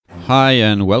Hi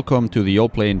and welcome to the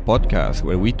Allplane Podcast,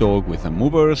 where we talk with the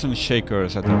movers and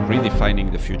shakers that are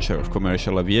redefining the future of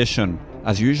commercial aviation.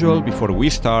 As usual, before we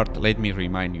start, let me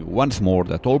remind you once more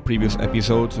that all previous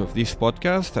episodes of this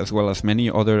podcast, as well as many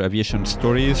other aviation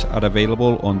stories, are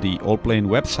available on the Allplane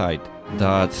website.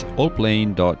 That's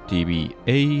allplane.tv,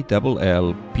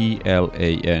 ALLPLANE.tv.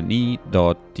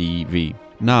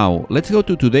 Now, let's go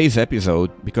to today's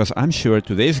episode, because I'm sure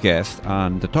today's guest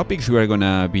and the topics we are going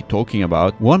to be talking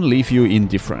about won't leave you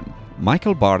indifferent.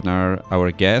 Michael Barnard, our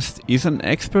guest, is an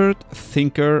expert,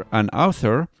 thinker, and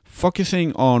author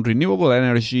focusing on renewable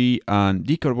energy and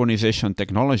decarbonization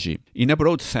technology in a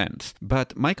broad sense.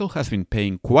 But Michael has been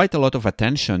paying quite a lot of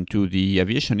attention to the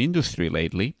aviation industry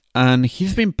lately, and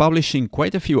he's been publishing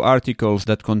quite a few articles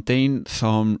that contain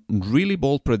some really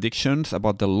bold predictions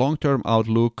about the long-term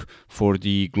outlook for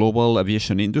the global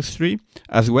aviation industry,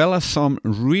 as well as some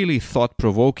really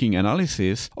thought-provoking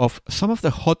analysis of some of the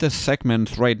hottest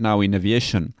segments right now in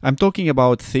aviation. I'm talking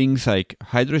about things like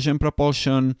hydrogen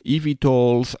propulsion,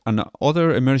 eVTOLs, and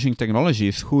other emerging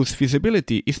technologies whose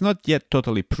feasibility is not yet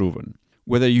totally proven.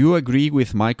 Whether you agree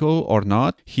with Michael or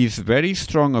not, his very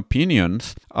strong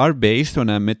opinions are based on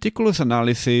a meticulous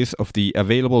analysis of the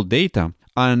available data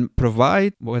and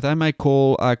provide what I might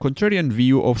call a contrarian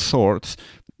view of sorts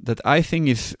that I think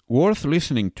is worth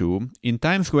listening to in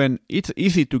times when it's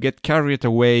easy to get carried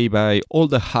away by all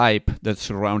the hype that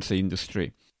surrounds the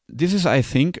industry. This is, I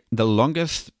think, the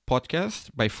longest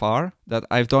podcast by far that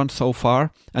I've done so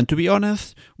far, and to be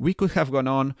honest, we could have gone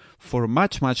on for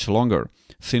much longer,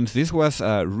 since this was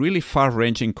a really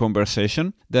far-ranging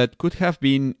conversation that could have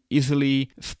been easily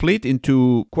split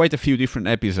into quite a few different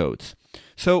episodes.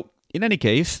 So, in any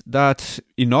case, that's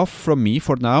enough from me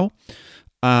for now,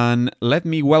 and let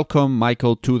me welcome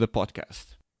Michael to the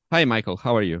podcast. Hi, Michael.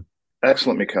 How are you?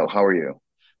 Excellent, Michael. How are you?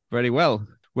 Very well.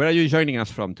 Where are you joining us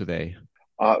from today?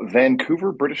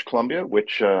 Vancouver, British Columbia,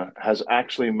 which has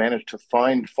actually managed to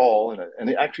find fall and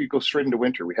it actually goes straight into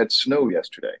winter. We had snow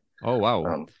yesterday. Oh,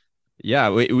 wow. Yeah,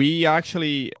 we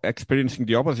actually experiencing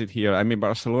the opposite here. I'm in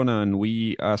Barcelona, and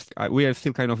we are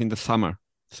still kind of in the summer,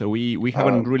 so we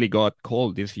haven't really got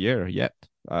cold this year yet,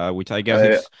 which I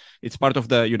guess it's part of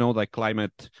the the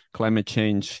climate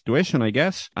change situation, I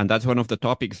guess, and that's one of the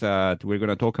topics that we're going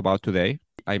to talk about today.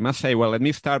 I must say, well, let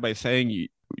me start by saying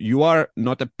you are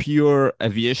not a pure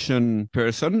aviation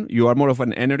person. You are more of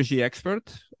an energy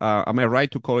expert. Am I right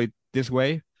to call it this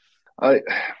way?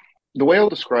 The way I'll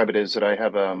describe it is that I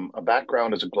have a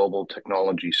background as a global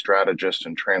technology strategist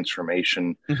and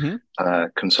transformation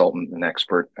consultant and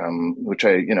expert, which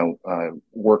I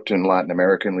worked in Latin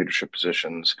American leadership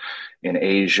positions, in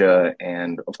Asia,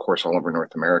 and of course all over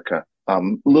North America.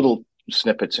 Little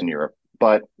snippets in Europe.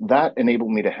 But that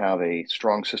enabled me to have a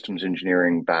strong systems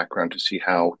engineering background to see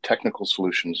how technical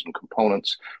solutions and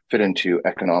components fit into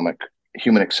economic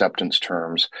human acceptance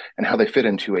terms and how they fit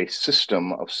into a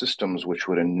system of systems which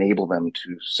would enable them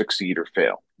to succeed or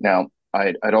fail. Now,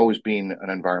 I'd always been an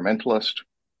environmentalist,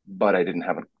 but I didn't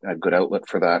have a good outlet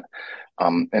for that.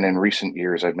 And in recent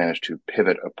years, I've managed to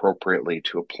pivot appropriately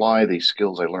to apply the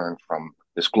skills I learned from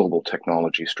this global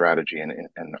technology strategy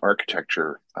and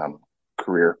architecture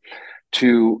career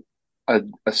to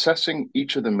assessing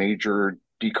each of the major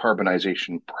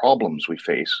decarbonization problems we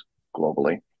face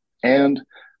globally and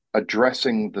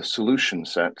addressing the solution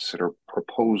sets that are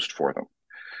proposed for them.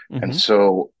 And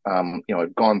so,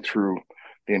 I've gone through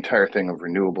the entire thing of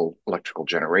renewable electrical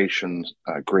generations,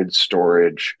 grid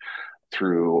storage,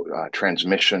 through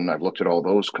transmission. I've looked at all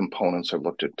those components. I've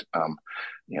looked at,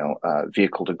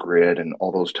 vehicle to grid and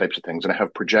all those types of things. And I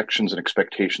have projections and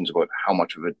expectations about how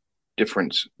much of a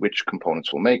difference which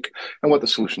components will make and what the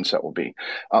solution set will be.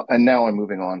 And now I'm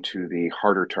moving on to the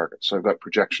harder targets. So I've got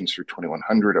projections through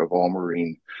 2100 of all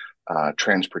marine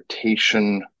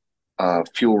transportation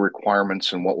fuel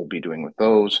requirements and what we'll be doing with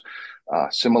those.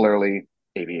 Similarly,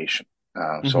 aviation.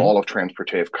 So all of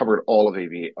transportation, I've covered all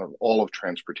of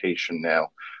transportation now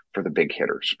for the big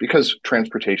hitters, because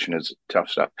transportation is tough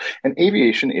stuff. And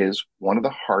aviation is one of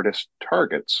the hardest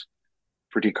targets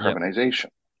for decarbonization.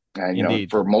 Yep. And,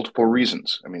 for multiple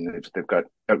reasons. I mean, they've got,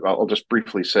 I'll just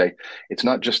briefly say, it's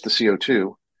not just the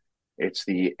CO2, it's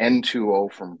the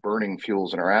N2O from burning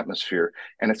fuels in our atmosphere,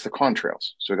 and it's the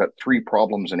contrails. So we've got three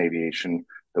problems in aviation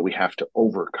that we have to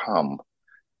overcome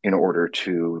in order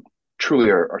to truly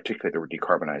articulate that we're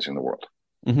decarbonizing the world.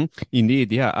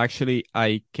 Indeed, yeah. Actually,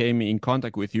 I came in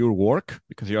contact with your work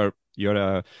because you're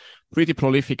a pretty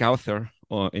prolific author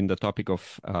in the topic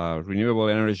of renewable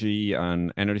energy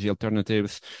and energy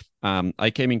alternatives.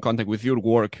 I came in contact with your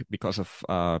work because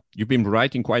of you've been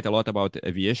writing quite a lot about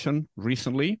aviation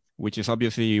recently, which is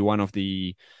obviously one of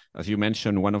the, as you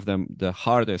mentioned, one of the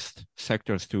hardest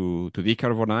sectors to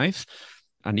decarbonize.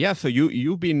 And yeah, so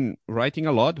you've been writing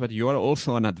a lot, but you are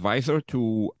also an advisor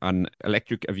to an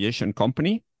electric aviation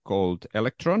company called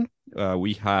Electron.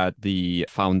 We had the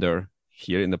founder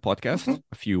here in the podcast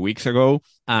a few weeks ago,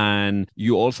 and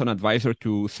you also an advisor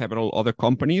to several other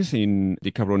companies in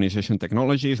decarbonization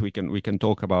technologies. We can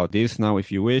talk about this now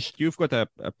if you wish. You've got a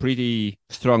pretty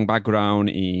strong background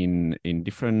in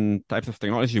different types of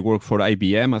technology. You work for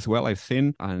IBM as well, I've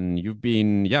seen, and you've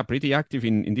been pretty active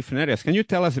in different areas. Can you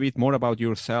tell us a bit more about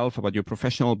yourself, about your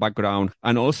professional background,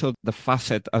 and also the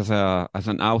facet as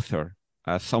an author,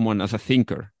 as someone, as a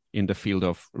thinker in the field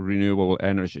of renewable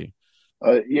energy?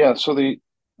 So the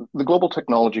global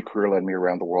technology career led me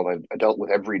around the world. I dealt with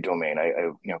every domain.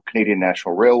 Canadian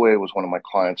National Railway was one of my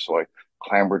clients, so I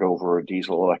clambered over a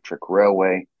diesel electric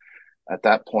railway. At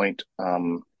that point, I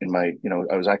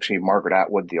was actually Margaret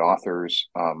Atwood, the author's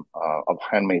of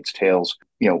Handmaid's Tales,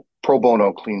 pro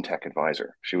bono clean tech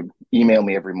advisor. She would email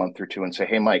me every month or two and say,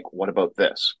 "Hey, Mike, what about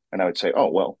this?" And I would say,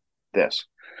 "Oh, well, this."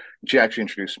 She actually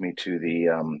introduced me to the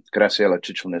Graciela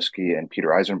Cichelniski and Peter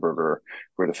Eisenberger,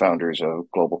 who are the founders of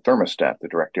Global Thermostat, the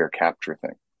direct air capture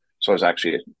thing. So I was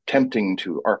actually attempting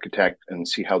to architect and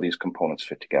see how these components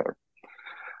fit together.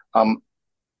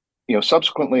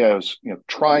 Subsequently, I was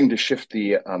trying to shift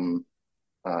the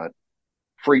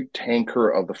freight tanker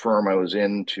of the firm I was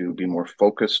in to be more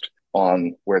focused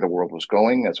on where the world was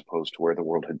going as opposed to where the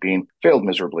world had been. Failed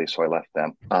miserably, so I left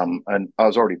them. And I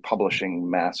was already publishing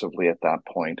massively at that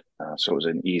point, so it was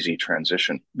an easy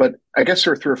transition. But I guess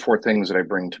there are 3 or 4 things that I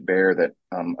bring to bear that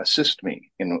assist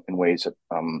me in ways that,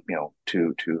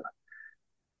 to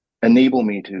enable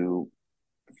me to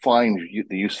find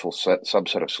the useful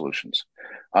subset of solutions.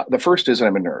 The first is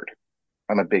I'm a nerd.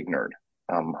 I'm a big nerd.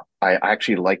 I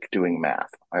actually like doing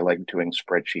math. I like doing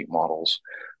spreadsheet models.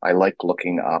 I like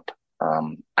looking up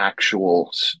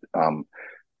actual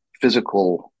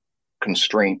physical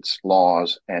constraints,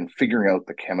 laws, and figuring out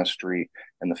the chemistry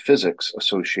and the physics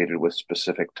associated with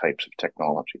specific types of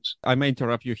technologies. I may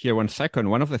interrupt you here 1 second.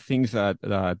 One of the things that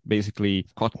basically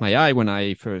caught my eye when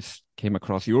I first came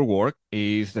across your work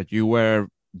is that you were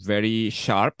very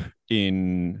sharp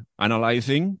in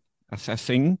analyzing,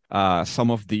 assessing some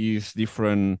of these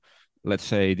different, let's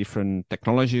say, different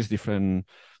technologies, different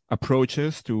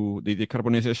approaches to the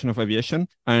decarbonization of aviation.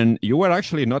 And you were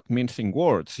actually not mincing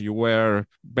words. You were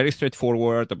very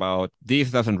straightforward about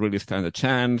this doesn't really stand a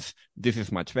chance. This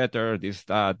is much better. This,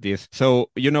 that, this. So,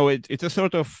 it's a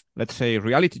sort of, let's say,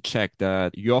 reality check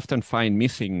that you often find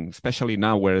missing, especially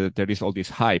now where there is all this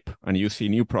hype and you see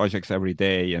new projects every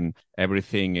day and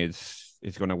everything is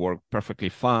going to work perfectly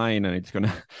fine and it's going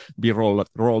to be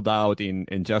rolled out in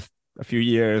just a few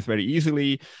years very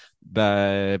easily.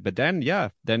 But then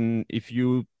if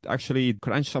you actually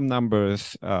crunch some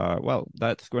numbers,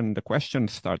 that's when the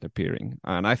questions start appearing.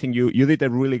 And I think you did a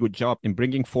really good job in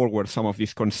bringing forward some of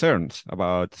these concerns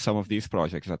about some of these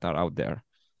projects that are out there.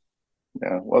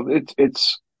 Yeah, well,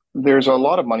 there's a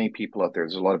lot of money people out there.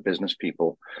 There's a lot of business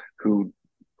people who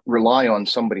rely on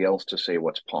somebody else to say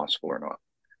what's possible or not.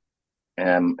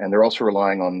 And they're also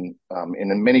relying on,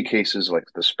 in many cases, like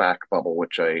the SPAC bubble,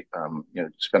 which I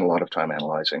spent a lot of time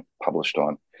analyzing, published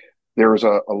on. There was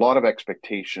a lot of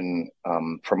expectation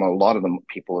from a lot of the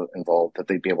people involved that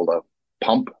they'd be able to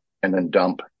pump and then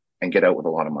dump and get out with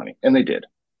a lot of money, and they did.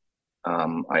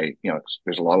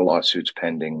 There's a lot of lawsuits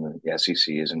pending. The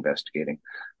SEC is investigating.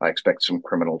 I expect some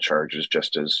criminal charges,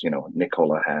 just as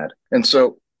Nikola had. And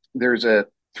so there's 3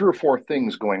 or 4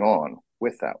 things going on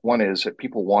with that. One is that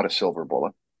people want a silver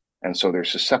bullet. And so they're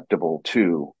susceptible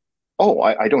to,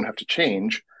 I don't have to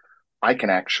change. I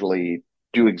can actually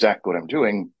do exactly what I'm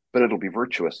doing, but it'll be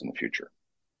virtuous in the future.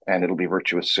 And it'll be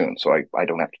virtuous soon. So I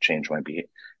don't have to change my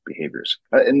behaviors.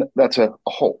 And that's a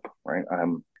hope, right?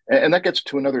 And that gets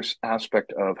to another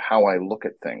aspect of how I look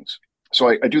at things. So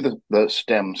I do the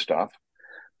STEM stuff,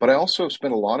 but I also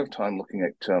spend a lot of time looking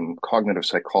at cognitive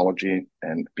psychology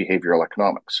and behavioral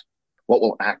economics. What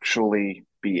will actually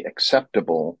be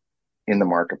acceptable in the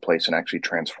marketplace and actually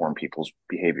transform people's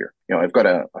behavior. I've got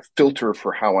a filter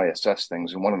for how I assess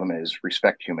things, and one of them is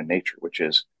respect human nature, which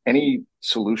is any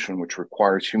solution which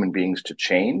requires human beings to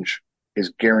change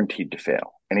is guaranteed to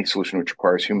fail. Any solution which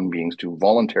requires human beings to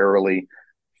voluntarily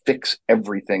fix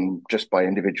everything just by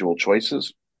individual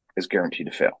choices is guareed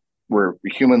to fail. We're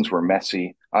humans, we're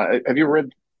messy. Have you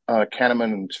read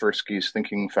Kahneman and Tversky's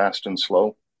Thinking Fast and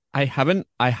Slow? I haven't.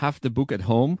 I have the book at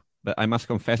home, but I must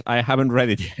confess I haven't read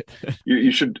it yet.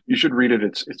 You should read it.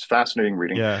 It's fascinating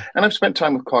reading. Yeah. And I've spent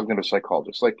time with cognitive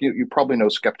psychologists. Like you probably know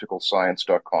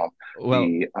skepticalscience.com, Well,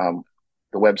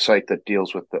 the website that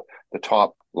deals with the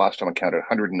top, last time I counted,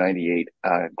 198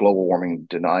 global warming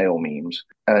denial memes.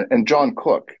 And John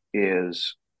Cook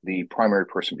is the primary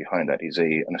person behind that. He's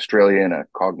an Australian, a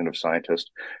cognitive scientist.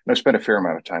 And I've spent a fair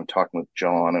amount of time talking with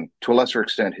John, and to a lesser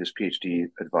extent, his PhD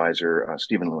advisor,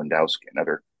 Stephen Lewandowski,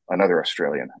 another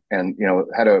Australian. And,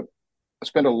 I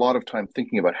spend a lot of time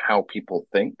thinking about how people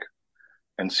think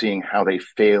and seeing how they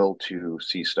fail to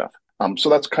see stuff. So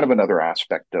that's kind of another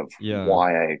aspect of yeah.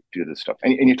 why I do this stuff.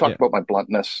 And you talked Yeah. about my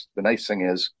bluntness. The nice thing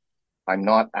is I'm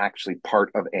not actually part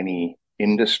of any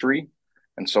industry.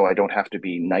 And so I don't have to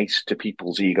be nice to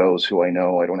people's egos who I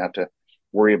know. I don't have to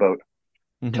worry about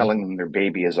Hmm. telling them their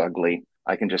baby is ugly.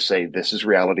 I can just say, this is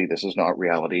reality. This is not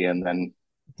reality. And then,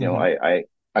 Hmm.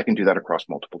 I can do that across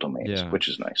multiple domains, Yeah. which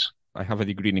is nice. I have a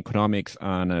degree in economics,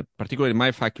 and particularly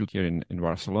my faculty here in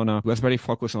Barcelona was very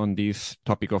focused on this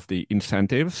topic of the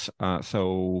incentives. So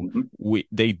Mm-hmm.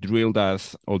 they drilled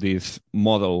us all these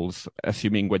models,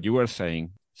 assuming what you were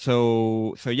saying.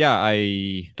 So yeah,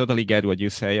 I totally get what you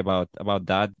say about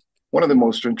that. One of the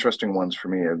most interesting ones for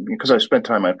me, because I spent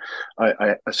time,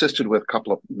 I assisted with a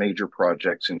couple of major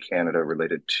projects in Canada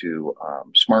related to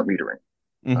smart metering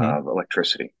Hmm. of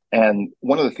electricity. And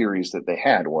one of the theories that they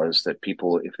had was that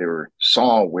people, if they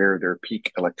saw where their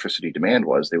peak electricity demand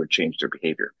was, they would change their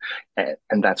behavior.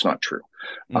 And that's not true.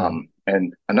 Mm.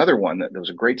 And another one, that there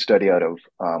was a great study out of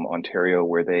Ontario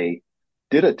where they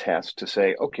did a test to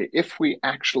say, okay, if we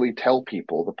actually tell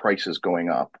people the price is going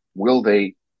up, will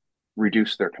they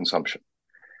reduce their consumption?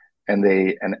 And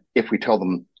if we tell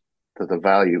them that the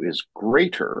value is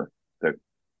greater, the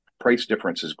price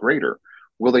difference is greater,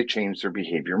 will they change their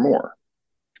behavior more?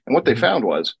 And what they Hmm. found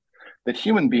was that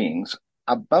human beings,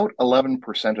 about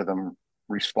 11% of them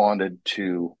responded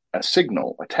to a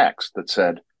signal, a text that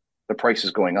said the price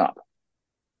is going up.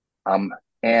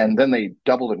 And then they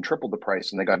doubled and tripled the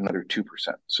price and they got another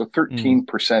 2%. So Mm.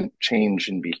 13% change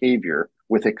in behavior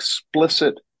with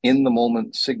explicit in the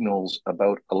moment signals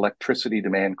about electricity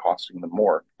demand costing them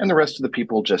more. And the rest of the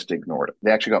people just ignored it. They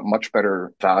actually got much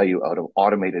better value out of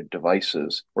automated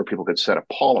devices where people could set a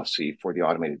policy for the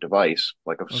automated device,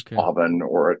 like a Okay. oven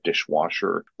or a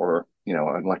dishwasher or, an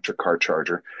electric car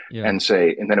charger, Yeah. and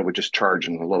then it would just charge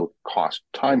in the low cost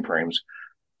timeframes.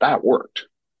 That worked.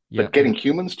 Yeah. But getting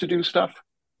humans to do stuff,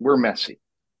 we're messy.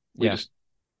 We Yeah. just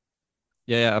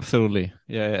Yeah. Absolutely.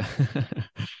 Yeah. Yeah.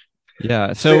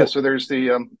 Yeah. so yeah. So.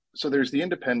 So there's the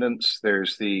independence.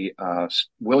 There's the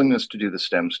willingness to do the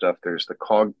STEM stuff. There's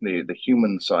the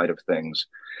human side of things,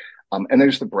 and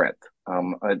there's the breadth.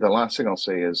 The last thing I'll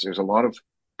say is there's a lot of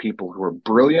people who are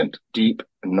brilliant, deep,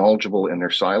 and knowledgeable in their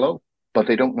silo, but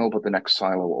they don't know about the next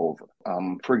silo over.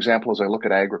 For example, as I look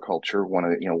at agriculture,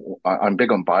 I'm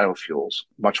big on biofuels,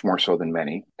 much more so than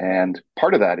many, and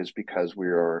part of that is because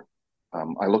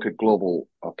I look at global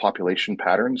population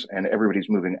patterns, and everybody's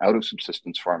moving out of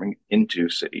subsistence farming into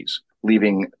cities,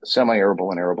 leaving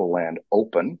semi-arable and arable land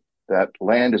open. That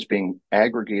land is being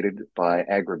aggregated by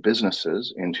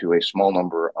agribusinesses into a small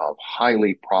number of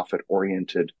highly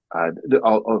profit-oriented.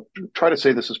 I'll try to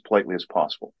say this as politely as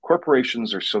possible.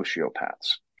 Corporations are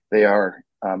sociopaths. They are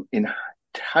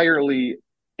entirely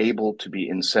able to be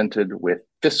incented with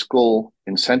fiscal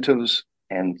incentives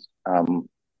and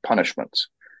punishments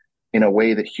in a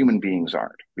way that human beings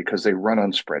aren't, because they run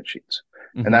on spreadsheets.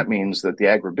 And Hmm. that means that the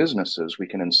agribusinesses, we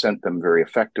can incent them very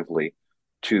effectively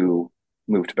to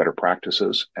move to better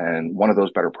practices. And one of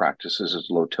those better practices is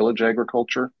low tillage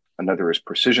agriculture. Another is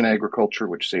precision agriculture,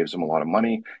 which saves them a lot of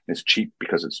money. It's cheap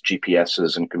because it's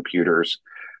GPSs and computers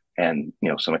and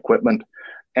some equipment.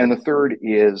 And the third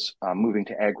is moving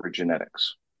to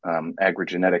agrigenetics.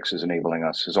 Agrigenetics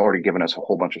has already given us a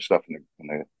whole bunch of stuff in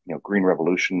the green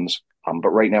revolutions. But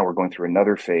right now we're going through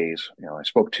another phase. I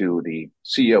spoke to the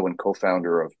CEO and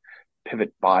co-founder of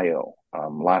Pivot Bio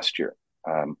last year,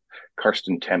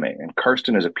 Karsten Temme, and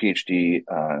Karsten is a PhD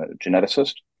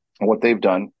geneticist. And what they've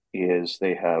done is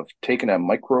they have taken a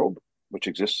microbe which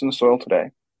exists in the soil today,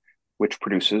 which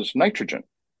produces nitrogen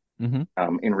Hmm.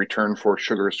 in return for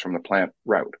sugars from the plant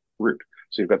root.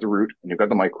 So you've got the root and you've got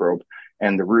the microbe,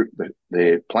 and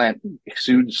the plant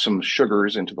exudes some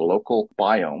sugars into the local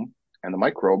biome, and the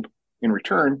microbe in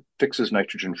return fixes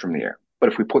nitrogen from the air.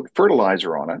 But if we put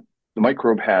fertilizer on it, the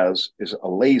microbe is a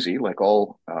lazy, like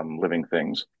all living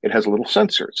things. It has a little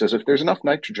sensor. It says, if there's enough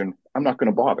nitrogen, I'm not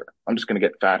going to bother. I'm just going to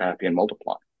get fat, happy, and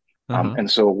multiply. Uh-huh. And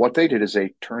so what they did is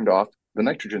they turned off the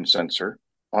nitrogen sensor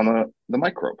on the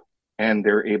microbe, and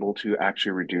they're able to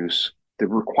actually reduce the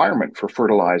requirement for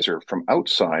fertilizer from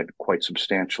outside quite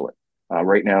substantially.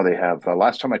 Right now, they have,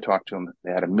 last time I talked to them,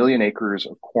 they had 1 million acres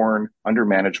of corn under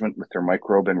management with their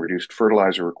microbe and reduced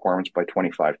fertilizer requirements by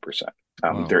 25%.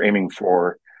 Wow. They're aiming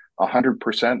for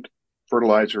 100%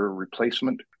 fertilizer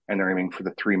replacement, and they're aiming for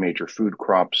the 3 major food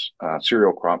crops,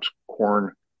 cereal crops,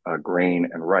 corn, grain,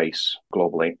 and rice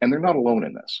globally. And they're not alone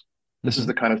in this. This is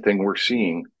the kind of thing we're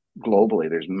seeing globally.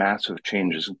 There's massive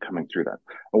changes coming through that.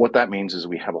 And what that means is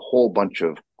we have a whole bunch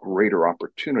of greater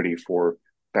opportunity for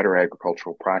better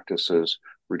agricultural practices,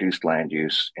 reduced land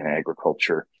use in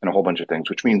agriculture, and a whole bunch of things,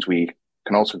 which means we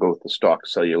can also go with the stock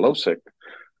cellulosic.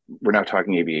 We're now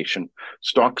talking aviation.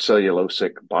 Stock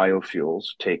cellulosic biofuels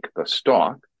take the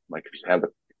stock, like if you have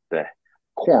the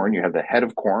corn, you have the head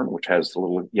of corn, which has the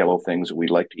little yellow things that we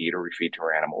like to eat or we feed to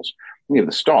our animals. And you have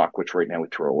the stalk, which right now we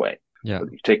throw away. Yeah.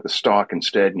 But you take the stalk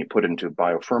instead and you put it into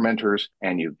biofermenters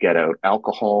and you get out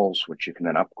alcohols, which you can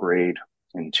then upgrade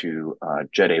into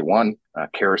Jet A1,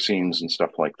 kerosenes and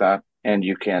stuff like that. And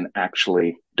you can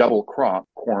actually double crop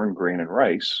corn, grain, and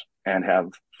rice and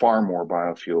have far more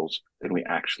biofuels than we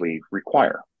actually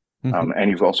require. And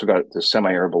you've also got the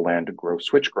semi-arable land to grow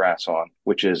switchgrass on,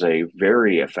 which is a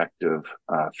very effective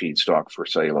feedstock for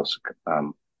cellulosic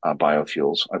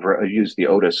biofuels. I've used the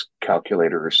Otis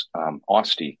calculators,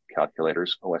 OSTI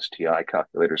calculators, OSTI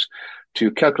calculators,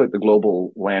 to calculate the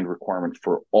global land requirement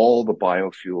for all the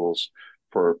biofuels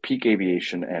for peak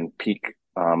aviation and peak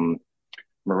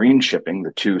marine shipping,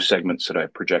 the 2 segments that I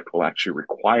project will actually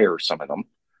require some of them.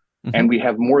 And we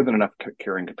have more than enough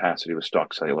carrying capacity with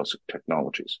stock cellulosic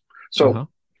technologies. So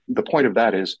the point of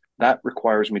that is that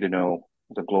requires me to know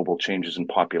the global changes in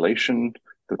population,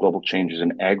 the global changes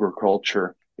in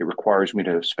agriculture. It requires me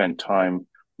to spend time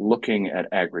looking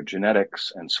at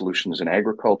agrigenetics and solutions in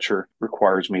agriculture,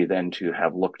 requires me then to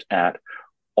have looked at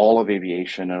all of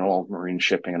aviation and all of marine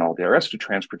shipping and all the rest of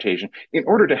transportation in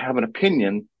order to have an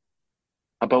opinion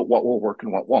about what will work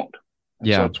and what won't. And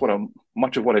so that's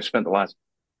much of what I spent the last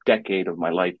decade of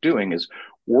my life doing is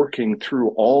working through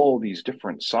all these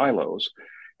different silos.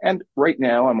 And right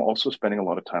now, I'm also spending a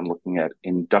lot of time looking at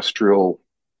industrial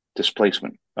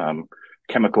displacement,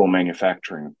 chemical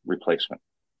manufacturing replacement.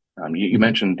 You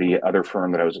mentioned the other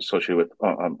firm that I was associated with.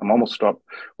 I'm almost stopped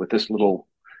with this little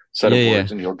set of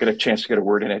words, and you'll get a chance to get a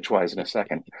word in edgewise in a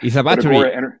second. It's a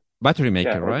battery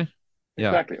maker, right?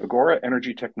 Exactly. Agora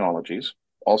Energy Technologies,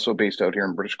 also based out here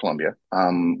in British Columbia,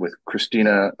 with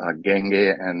Christina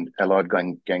Genge and Elad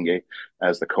Genge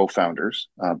as the co-founders,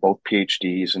 both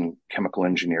PhDs in chemical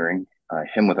engineering,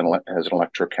 him as an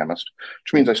electrochemist,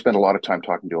 which means I spend a lot of time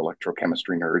talking to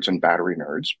electrochemistry nerds and battery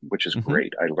nerds, which is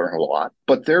great. I learn a lot.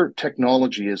 But their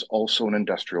technology is also an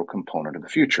industrial component of the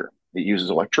future. It uses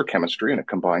electrochemistry and it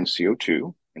combines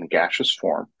CO2 in a gaseous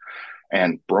form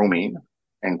and bromine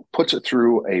and puts it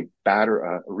through a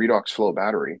redox flow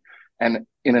battery. And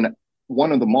in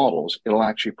one of the models, it'll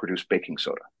actually produce baking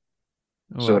soda.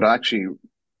 Oh, so it'll actually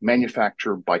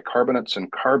manufacture bicarbonates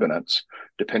and carbonates,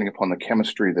 depending upon the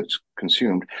chemistry that's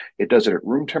consumed. It does it at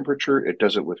room temperature. It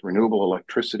does it with renewable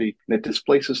electricity. And it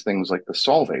displaces things like the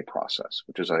Solvay process,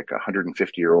 which is like a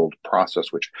 150-year-old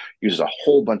process, which uses a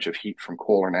whole bunch of heat from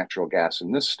coal or natural gas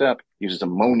in this step, uses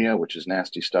ammonia, which is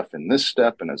nasty stuff in this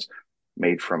step, and is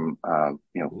made from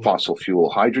fossil fuel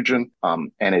hydrogen.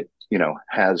 And it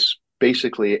has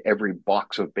basically every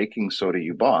box of baking soda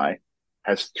you buy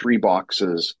has 3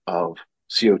 boxes of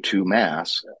CO2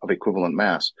 mass, of equivalent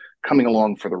mass, coming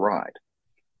along for the ride.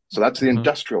 So that's the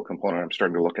industrial component I'm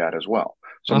starting to look at as well.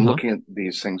 So I'm looking at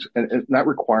these things, and that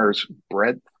requires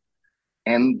breadth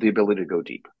and the ability to go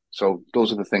deep. So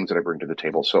those are the things that I bring to the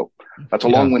table. So that's a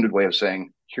long-winded way of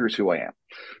saying, here's who I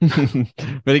am.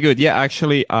 Very good. Yeah,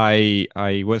 actually, I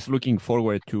was looking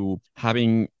forward to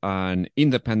having an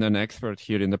independent expert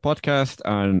here in the podcast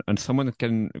and someone that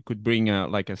could bring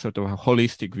a sort of a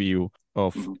holistic view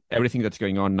of everything that's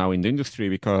going on now in the industry,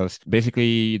 because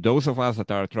basically those of us that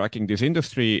are tracking this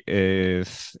industry,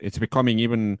 it's becoming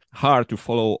even hard to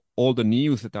follow all the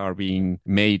news that are being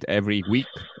made every week,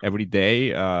 every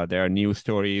day. There are new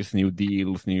stories, new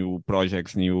deals, new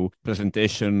projects, new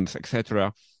presentations,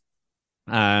 etc.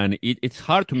 And it's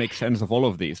hard to make sense of all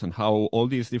of this and how all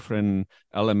these different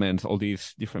elements, all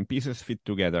these different pieces fit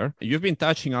together. You've been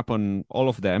touching up on all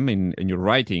of them in your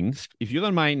writings. If you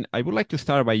don't mind, I would like to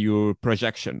start by your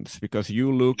projections, because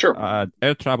you look at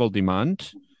air travel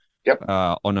demand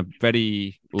on a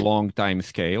very long time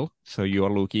scale. So you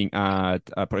are looking at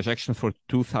a projection for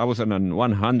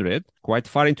 2100, quite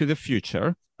far into the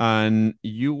future. And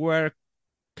you were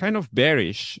kind of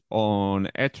bearish on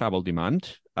air travel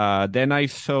demand. Then I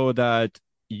saw that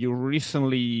you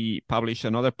recently published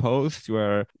another post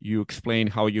where you explain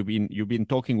how you've been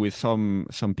talking with some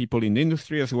people in the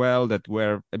industry as well that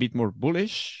were a bit more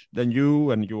bullish than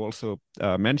you, and you also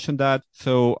mentioned that.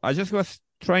 So I just was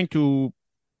trying to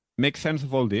make sense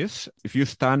of all this. If you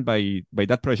stand by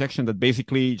that projection, that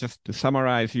basically, just to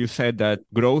summarize, you said that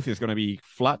growth is going to be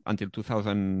flat until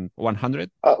 2100.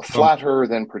 Flatter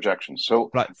than projections. So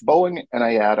Flat. Boeing and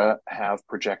IATA have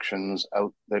projections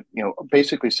out that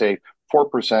basically say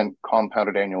 4%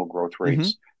 compounded annual growth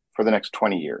rates for the next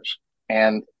 20 years.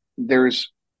 And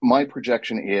my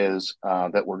projection is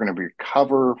that we're going to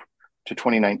recover to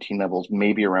 2019 levels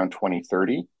maybe around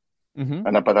 2030.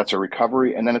 But that's a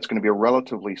recovery, and then it's going to be a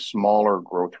relatively smaller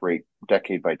growth rate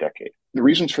decade by decade. The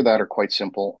reasons for that are quite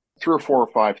simple. 3 or 4 or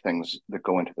 5 things that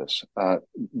go into this.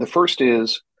 The first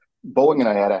is Boeing and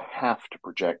IATA have to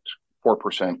project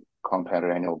 4%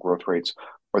 compounded annual growth rates,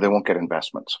 or they won't get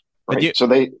investments. Right? So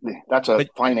that's a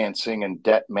financing and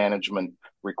debt management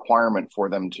requirement for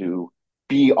them to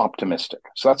be optimistic.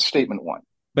 So that's statement one.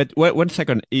 But one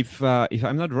second, if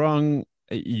I'm not wrong,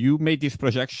 you made this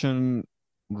projection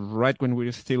right when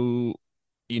we're still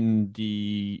in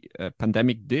the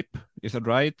pandemic dip, is that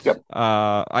right? Yep.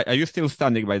 Are you still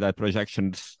standing by that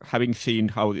projections, having seen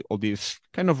how all this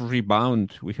kind of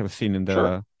rebound we have seen in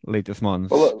the latest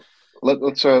months? Well,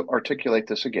 let's articulate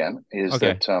this again.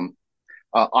 That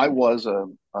I was a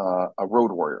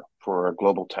road warrior for a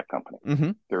global tech company.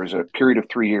 There was a period of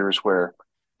 3 years where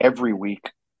every week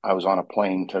I was on a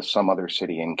plane to some other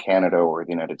city in Canada or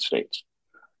the United States.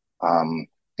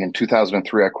 In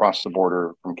 2003, I crossed the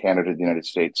border from Canada to the United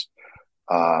States.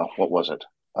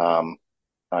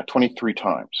 23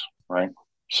 times, right?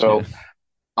 So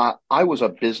I was a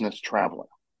business traveler.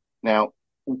 Now,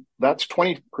 that's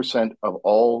 20% of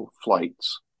all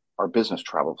flights are business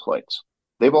travel flights.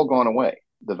 They've all gone away.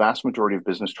 The vast majority of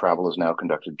business travel is now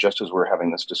conducted just as we're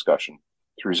having this discussion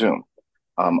through Zoom.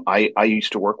 I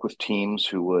used to work with teams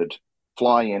who would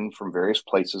fly in from various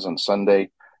places on Sunday,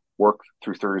 work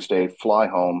through Thursday, fly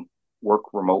home, work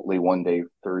remotely one day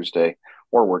Thursday,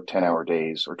 or work 10-hour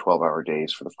days or 12-hour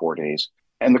days for the 4 days.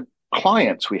 And the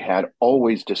clients we had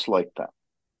always disliked that.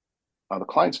 The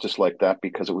clients disliked that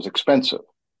because it was expensive,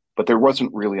 but there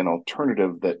wasn't really an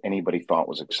alternative that anybody thought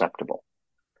was acceptable.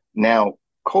 Now,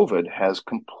 COVID has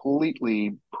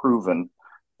completely proven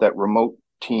that remote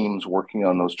teams working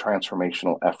on those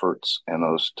transformational efforts and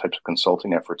those types of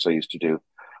consulting efforts I used to do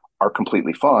are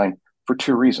completely fine for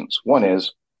 2 reasons. One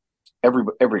is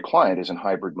every client is in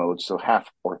hybrid mode, so half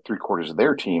or 3/4 of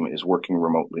their team is working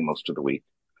remotely most of the week.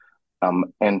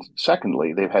 And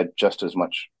secondly, they've had just as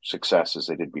much success as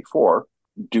they did before.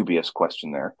 Dubious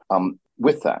question there.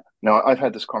 With that, now I've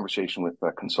had this conversation with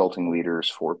consulting leaders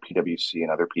for PwC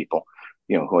and other people,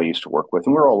 who I used to work with,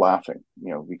 and we're all laughing,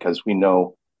 because we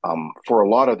know for a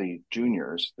lot of the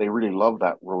juniors, they really love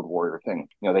that road warrior thing.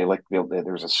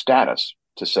 There's a status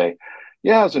to say,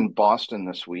 yeah, I was in Boston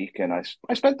this week, and I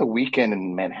spent the weekend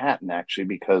in Manhattan, actually,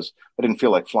 because I didn't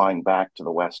feel like flying back to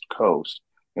the West Coast.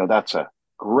 That's a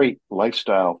great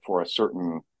lifestyle for a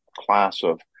certain class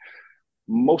of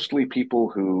mostly people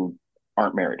who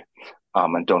aren't married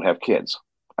and don't have kids.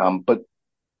 But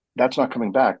that's not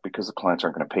coming back because the clients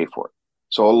aren't going to pay for it.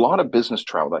 So a lot of business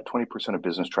travel, that 20% of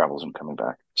business travel isn't coming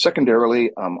back.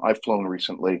 Secondarily, I've flown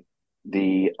recently.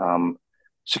 The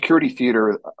security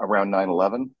theater around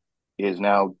 9/11 is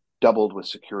now doubled with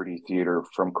security theater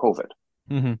from COVID.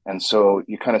 And so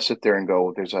you kind of sit there and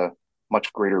go, there's a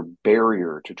much greater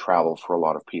barrier to travel for a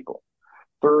lot of people.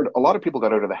 Third, a lot of people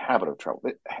got out of the habit of travel.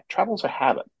 Travel is a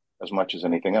habit as much as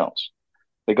anything else.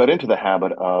 They got into the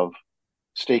habit of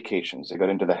staycations. They got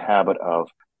into the habit of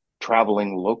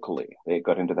traveling locally. They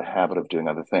got into the habit of doing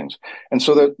other things. And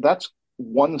so that's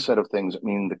one set of things that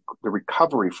mean the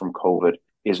recovery from COVID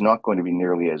is not going to be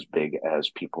nearly as big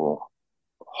as people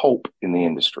hope in the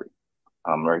industry.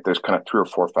 Right? There's kind of 3 or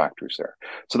 4 factors there.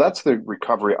 So that's the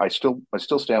recovery. I still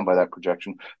stand by that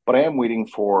projection, but I am waiting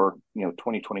for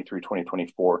 2023,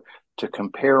 2024 to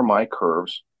compare my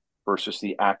curves versus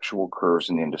the actual curves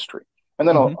in the industry. And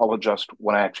then I'll adjust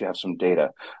when I actually have some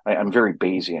data. I'm very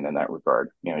Bayesian in that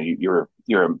regard. You're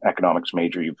an economics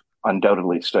major. You've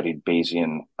undoubtedly studied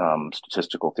Bayesian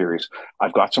statistical theories.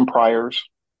 I've got some priors.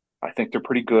 I think they're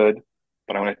pretty good,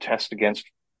 but I'm going to test against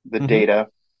the data.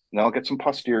 And I'll get some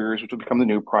posteriors, which will become the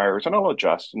new priors, and I'll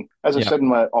adjust. And as I said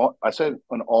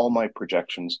on all my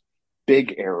projections,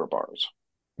 big error bars.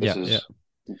 This is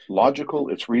logical.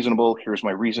 It's reasonable. Here's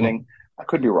my reasoning. I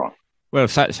could be wrong. Well,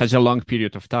 such a long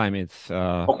period of time, it's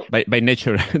by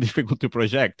nature difficult to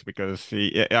project because,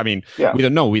 we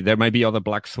don't know. There might be other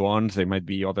black swans. There might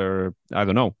be other, I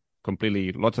don't know.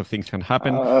 completely, lots of things can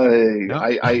happen. No?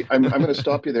 I'm going to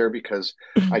stop you there because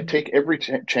I take every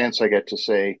chance I get to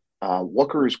say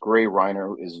Walker's gray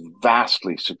rhino is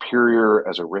vastly superior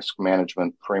as a risk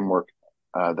management framework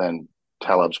than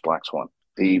Taleb's black swan.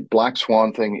 The black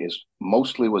swan thing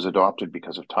was adopted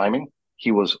because of timing.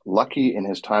 He was lucky in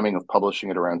his timing of publishing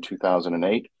it around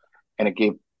 2008, and it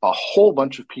gave a whole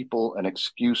bunch of people an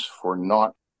excuse for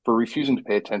refusing to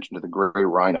pay attention to the gray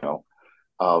rhino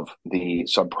of the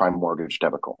subprime mortgage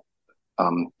debacle.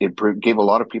 It gave a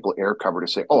lot of people air cover to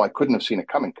say, oh, I couldn't have seen it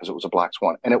coming because it was a black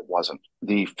swan. And it wasn't.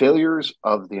 The failures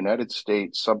of the United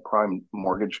States subprime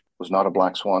mortgage was not a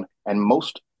black swan. And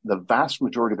the vast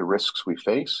majority of the risks we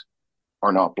face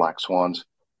are not black swans.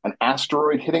 An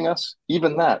asteroid hitting us,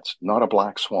 even that's not a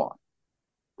black swan.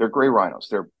 They're gray rhinos.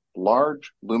 They're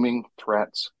large, looming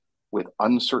threats with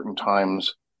uncertain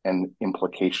times and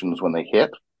implications when they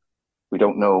hit. We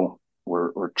don't know.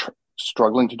 We're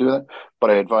struggling to do that,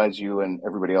 but I advise you and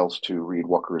everybody else to read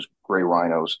Walker's Gray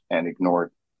Rhinos and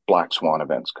ignore black swan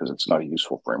events because it's not a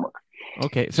useful framework.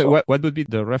 Okay, so what would be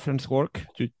the reference work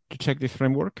to check this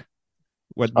framework?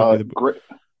 What would be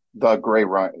the gray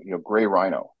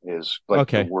rhino is like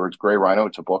the words gray rhino.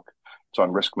 It's a book. It's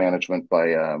on risk management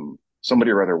by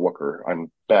somebody or other Walker.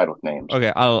 I'm bad with names.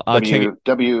 Okay, I'll check it.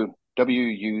 Wucker.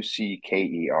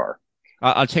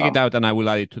 I'll check it out and I will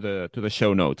add it to the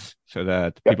show notes so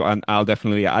that people, and I'll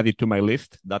definitely add it to my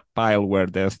list, that pile where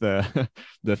there's the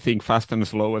think fast and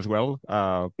slow as well.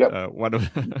 One of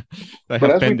but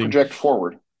as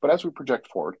we project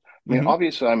forward, I mean,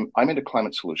 obviously I'm into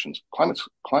climate solutions.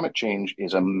 Climate change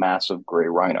is a massive gray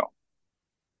rhino.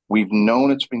 We've known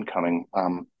it's been coming.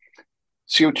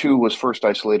 CO2 was first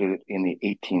isolated in the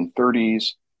 1830s.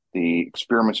 The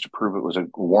experiments to prove it was a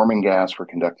warming gas were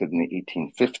conducted in the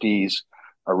 1850s.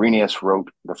 Arrhenius wrote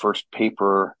the first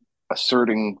paper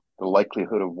asserting the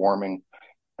likelihood of warming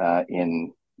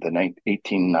in the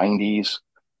 1890s.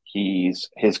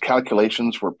 His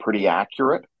calculations were pretty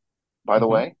accurate, by the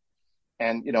way.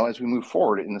 And, as we move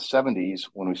forward in the 70s,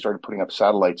 when we started putting up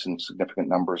satellites in significant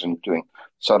numbers and doing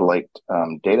satellite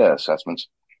data assessments,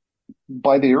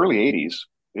 by the early 80s,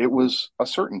 it was a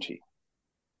certainty.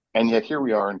 And yet here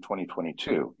we are in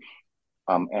 2022,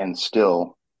 and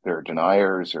still there are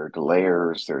deniers, there are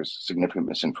delayers, there's significant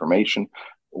misinformation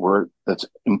that's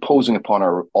imposing upon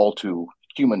our all too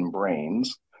human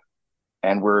brains,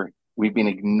 and we've been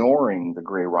ignoring the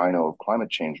gray rhino of climate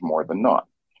change more than not.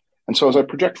 And so as I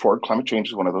project forward, climate change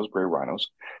is one of those gray rhinos.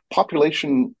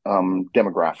 Population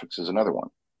demographics is another one.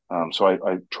 So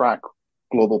I track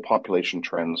global population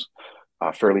trends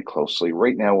fairly closely.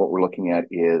 Right now, what we're looking at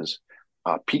is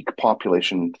peak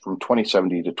population from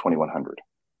 2070 to 2100,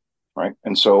 right?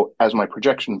 And so as my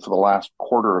projection for the last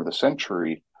quarter of the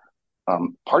century,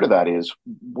 part of that is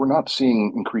we're not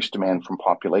seeing increased demand from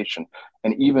population.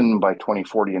 And even by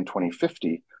 2040 and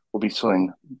 2050, we'll be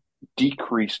seeing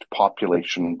decreased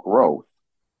population growth.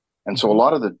 And so a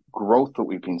lot of the growth that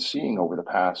we've been seeing over the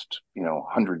past,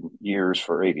 100 years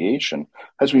for aviation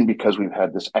has been because we've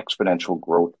had this exponential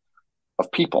growth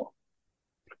of people.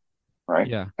 Right.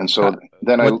 Yeah. And so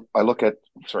then I look at,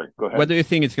 sorry, go ahead. What do you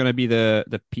think is going to be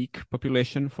the peak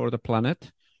population for the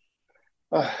planet?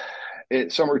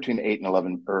 It's somewhere between 8 and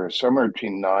 11, or somewhere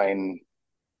between 9,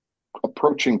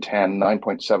 approaching 10,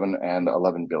 9.7 and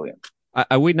 11 billion.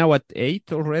 Are we now at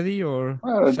 8 already, or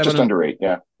just under 8?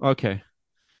 Yeah. Okay.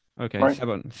 Right?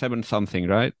 Seven something,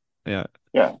 right? Yeah.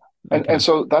 Yeah. And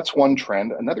so that's one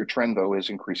trend. Another trend, though, is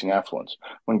increasing affluence.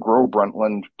 When Gro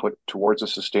Brundtland put Towards a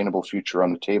Sustainable Future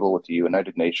on the table with the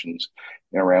United Nations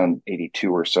in around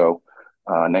 82 or so,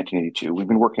 1982, we've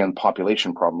been working on the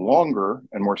population problem longer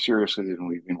and more seriously than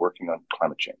we've been working on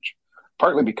climate change.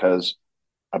 Partly because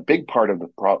a big part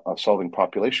of solving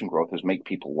population growth is make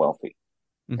people wealthy,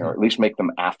 or at least make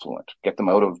them affluent, get them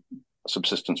out of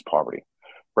subsistence poverty.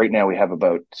 Right now, we have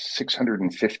about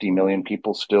 650 million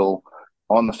people still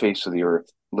on the face of the earth,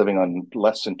 living on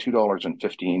less than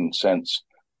 $2.15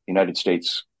 United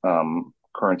States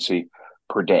currency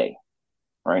per day,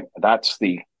 right? That's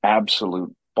the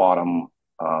absolute bottom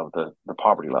of the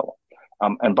poverty level.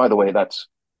 And by the way, that's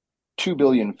 2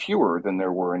 billion fewer than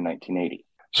there were in 1980.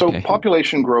 So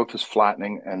population growth is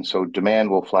flattening, and so demand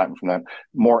will flatten from that.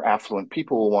 More affluent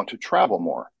people will want to travel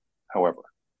more, however,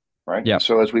 right? Yeah.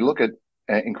 So as we look at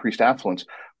increased affluence,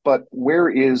 but where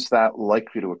is that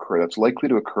likely to occur? That's likely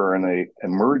to occur in the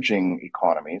emerging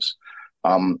economies.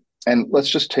 And let's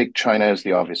just take China as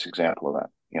the obvious example of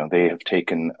that. They have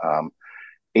taken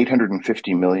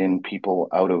 850 million people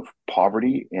out of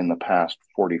poverty in the past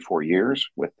 44 years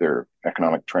with their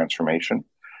economic transformation.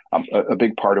 A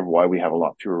big part of why we have a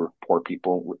lot fewer poor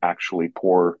people, actually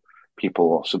poor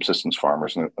people, subsistence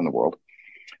farmers in the world.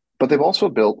 But they've also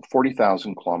built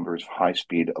 40,000 kilometers of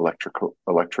high-speed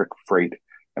electric freight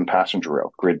and passenger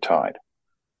rail, grid tied.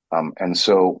 And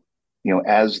so,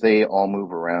 as they all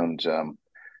move around,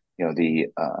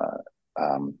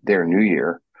 their New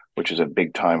Year, which is a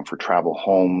big time for travel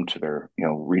home to their,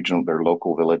 their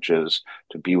local villages,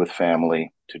 to be with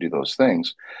family, to do those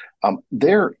things,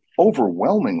 they're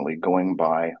overwhelmingly going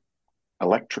by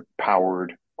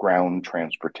electric-powered ground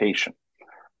transportation.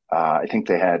 I think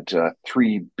they had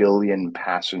 3 billion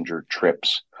passenger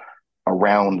trips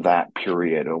around that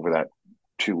period, over that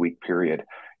 2-week period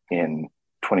in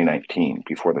 2019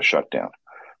 before the shutdown.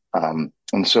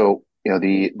 And so,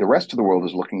 the rest of the world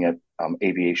is looking at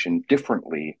aviation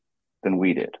differently than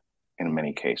we did in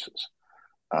many cases.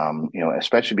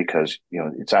 Especially because,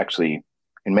 it's actually,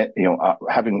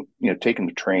 having, taken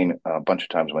the train a bunch of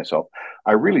times myself,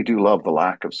 I really do love the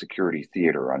lack of security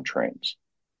theater on trains.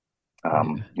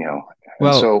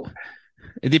 Well,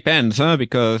 it depends,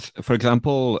 because, for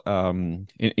example,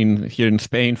 in here in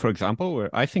Spain, for example, where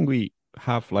I think we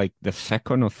have like the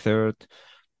second or third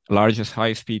largest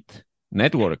high-speed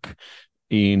network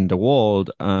in the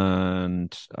world,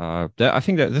 and I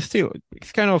think that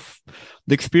it's kind of,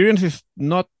 the experience is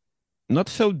not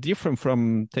so different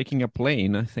from taking a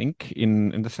plane. I think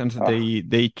in the sense that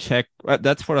they check.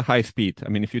 That's for a high speed. I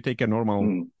mean, if you take a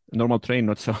normal train,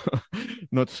 not so,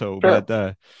 sure.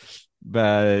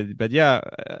 but yeah,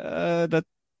 that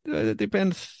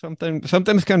depends.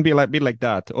 Sometimes can be like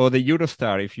that. Or the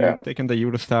Eurostar. If you've taken the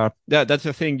Eurostar, that's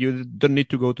the thing. You don't need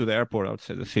to go to the airport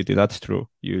outside the city. That's true.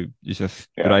 You just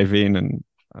drive in and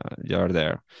you're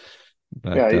there.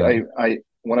 But, I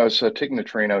when I was taking the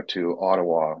train out to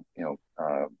Ottawa,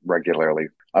 regularly,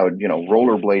 I would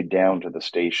rollerblade down to the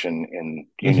station in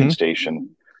Union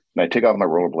Station, and I'd take off my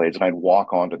rollerblades and I'd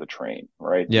walk onto the train.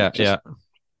 Right?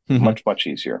 Much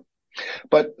easier.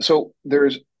 But so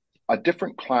there's a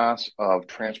different class of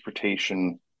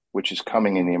transportation which is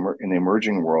coming in the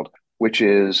emerging world, which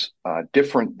is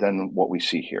different than what we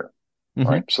see here.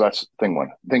 Right? So that's thing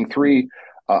one. Thing three,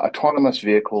 autonomous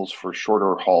vehicles for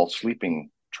shorter haul sleeping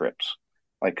trips.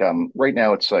 Like right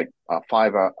now, it's like a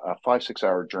 5-6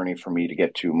 hour journey for me to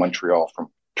get to Montreal from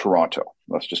Toronto.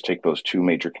 Let's just take those two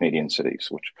major Canadian cities,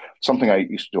 which is something I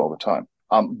used to do all the time.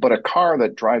 But a car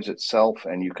that drives itself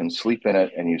and you can sleep in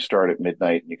it and you start at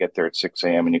midnight and you get there at 6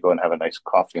 a.m. and you go and have a nice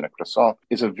coffee and a croissant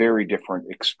is a very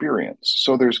different experience.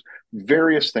 So there's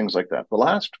various things like that. The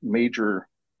last major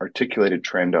articulated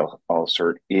trend I'll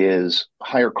assert is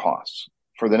higher costs.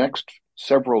 For the next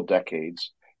several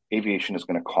decades, aviation is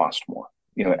going to cost more.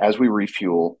 As we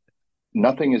refuel,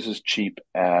 nothing is as cheap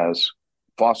as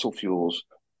fossil fuels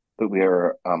that we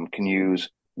can use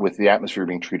with the atmosphere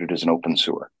being treated as an open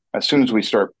sewer. As soon as we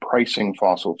start pricing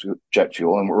fossil jet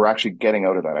fuel, and we're actually getting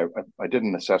out of that. I did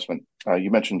an assessment.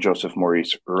 You mentioned Joseph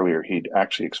Maurice earlier. He'd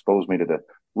actually exposed me to the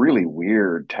really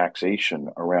weird taxation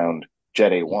around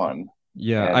Jet A1.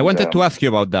 Yeah, and I wanted to ask you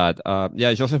about that.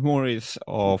 Joseph Maurice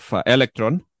of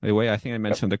Electron. By the way, I think I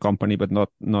mentioned the company, but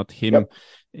not him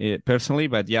personally.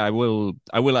 But yeah, I will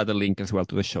add a link as well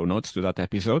to the show notes to that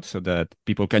episode so that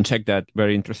people can check that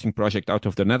very interesting project out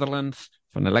of the Netherlands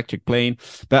for an electric plane.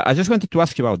 But I just wanted to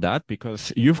ask you about that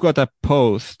because you've got a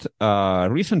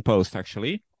recent post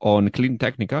actually on Clean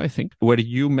Technica, I think, where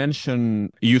you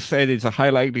said it's a high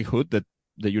likelihood that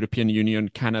the European Union,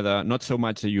 Canada, not so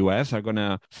much the US, are going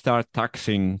to start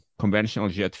taxing conventional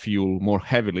jet fuel more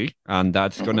heavily. And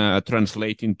that's going to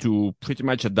translate into pretty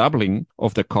much a doubling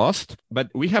of the cost. But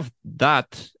we have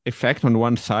that effect on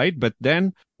one side. But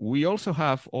then we also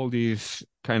have all these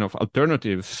kind of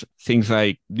alternatives, things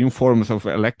like new forms of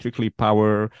electrically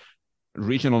powered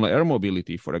regional air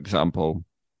mobility, for example.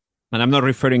 And I'm not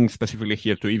referring specifically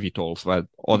here to eVTOLs, but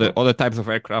other types of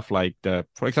aircraft like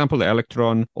for example, the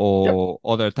Electron or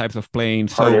other types of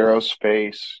planes. Hard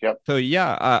aerospace. Yep. So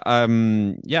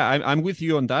I'm with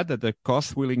you on that the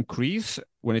cost will increase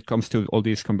when it comes to all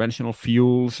these conventional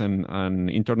fuels and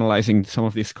internalizing some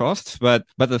of these costs. But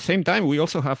at the same time, we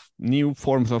also have new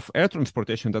forms of air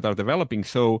transportation that are developing.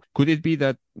 So could it be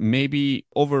that maybe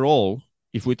overall,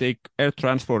 if we take air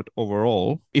transport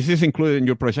overall, is this included in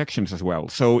your projections as well?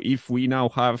 So if we now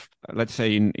have, let's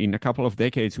say in a couple of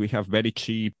decades, we have very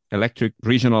cheap electric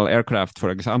regional aircraft, for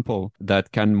example,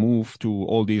 that can move to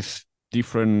all these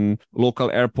different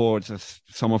local airports, as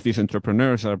some of these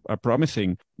entrepreneurs are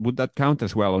promising, would that count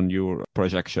as well on your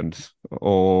projections?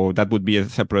 Or that would be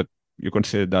you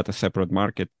consider that a separate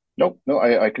market? No,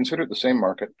 I consider it the same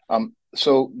market.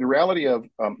 So the reality of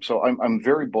so I'm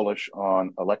very bullish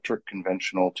on electric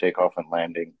conventional takeoff and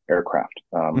landing aircraft.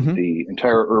 Mm-hmm. The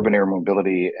entire urban air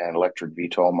mobility and electric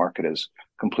VTOL market is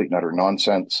complete and utter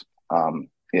nonsense.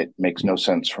 It makes no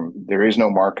sense there is no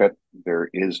market. There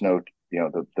is no,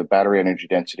 the battery energy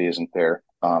density isn't there.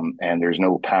 And there's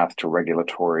no path to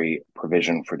regulatory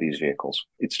provision for these vehicles.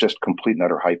 It's just complete and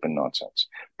utter hype and nonsense.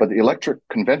 But the electric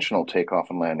conventional takeoff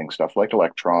and landing stuff like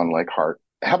Electron, like Heart,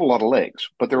 have a lot of legs,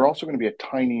 but they're also going to be a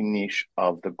tiny niche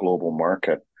of the global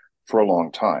market for a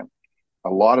long time. A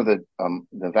lot of the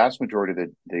vast majority of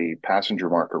the passenger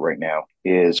market right now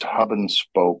is hub and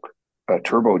spoke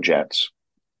turbojets,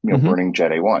 Mm-hmm. burning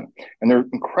Jet A1, and they're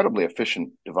incredibly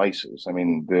efficient devices. I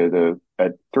mean, the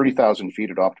at 30,000 feet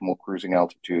at optimal cruising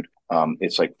altitude,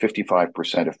 it's like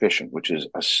 55% efficient, which is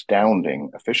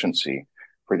astounding efficiency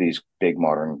for these big,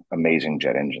 modern, amazing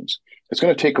jet engines. It's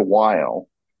going to take a while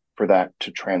for that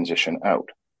to transition out.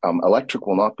 Electric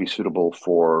will not be suitable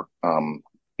for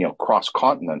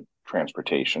cross-continent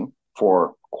transportation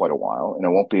for quite a while, and it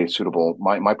won't be suitable.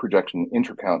 My projection,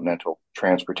 intercontinental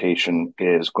transportation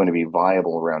is going to be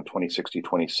viable around 2060,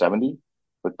 2070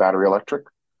 with battery electric,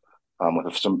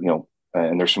 with some,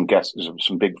 and there's some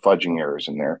big fudging errors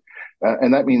in there.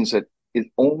 And that means that it's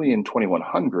only in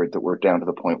 2100 that we're down to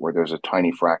the point where there's a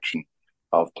tiny fraction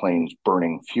of planes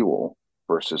burning fuel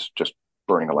versus just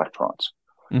burning electrons,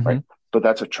 Mm-hmm. right? But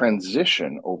that's a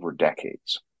transition over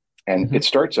decades. And Mm-hmm. it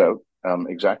starts out,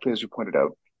 exactly as you pointed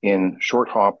out, in short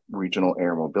hop regional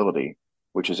air mobility,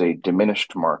 which is a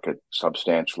diminished market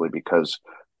substantially because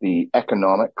the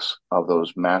economics of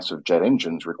those massive jet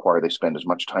engines require they spend as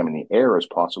much time in the air as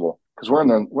possible. Because when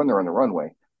they're on the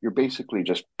runway, you're basically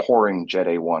just pouring Jet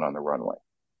A1 on the runway.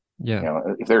 Yeah.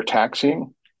 If they're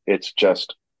taxiing, it's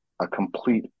just a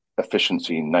complete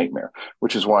efficiency nightmare,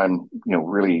 which is why I'm,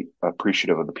 really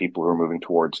appreciative of the people who are moving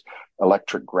towards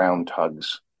electric ground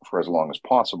tugs for as long as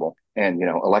possible, and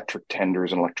electric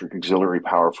tenders and electric auxiliary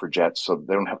power for jets, so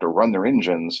they don't have to run their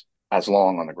engines as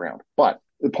long on the ground. But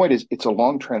the point is, it's a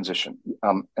long transition,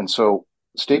 and so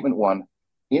statement one,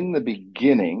 in the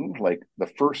beginning, like the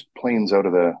first planes out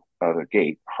of the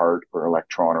gate, Heart or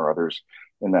Electron or others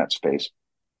in that space,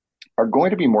 are going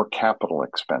to be more capital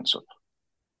expensive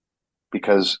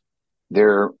because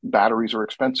their batteries are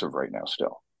expensive right now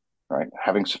still. Right,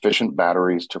 having sufficient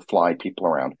batteries to fly people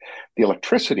around. The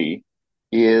electricity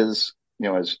is,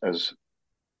 as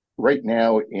right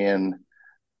now in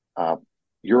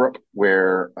Europe,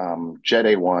 where Jet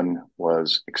A1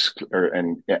 was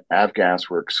and avgas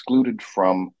were excluded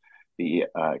from the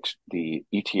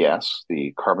ETS,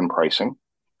 the carbon pricing,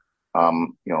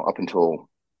 up until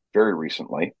very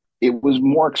recently, it was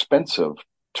more expensive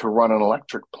to run an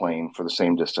electric plane for the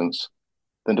same distance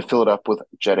than to fill it up with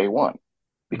Jet A1.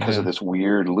 Because of this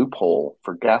weird loophole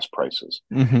for gas prices.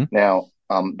 Mm-hmm. Now,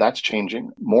 that's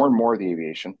changing more and more. The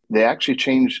aviation, they actually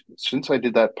changed since I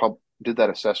did that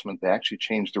assessment. They actually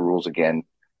changed the rules again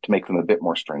to make them a bit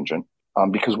more stringent.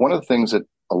 Because one of the things that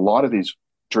a lot of these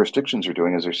jurisdictions are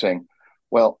doing is they're saying,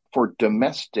 well, for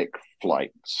domestic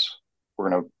flights,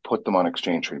 we're going to put them on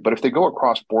exchange rate. But if they go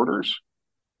across borders,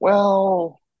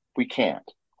 well, we can't.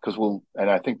 And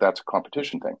I think that's a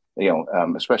competition thing,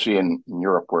 especially in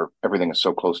Europe where everything is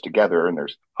so close together and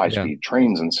there's high-speed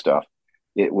trains and stuff.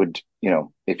 It would,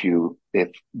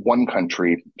 if one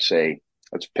country, say,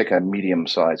 let's pick a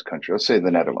medium-sized country, let's say the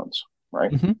Netherlands,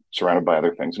 right? Mm-hmm. Surrounded by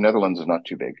other things. The Netherlands is not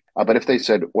too big. But if they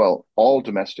said, well, all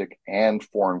domestic and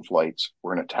foreign flights,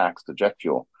 we're going to tax the jet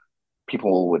fuel,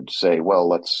 people would say, well,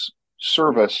 let's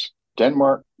service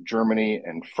Denmark, Germany,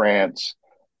 and France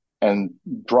and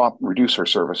reduce our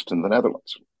service to the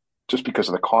Netherlands just because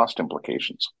of the cost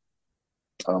implications.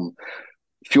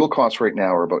 Fuel costs right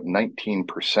now are about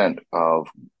 19% of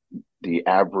the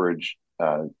average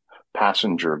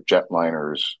passenger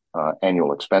jetliner's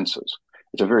annual expenses.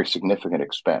 It's a very significant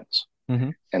expense. Mm-hmm.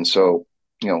 And so,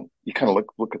 you kind of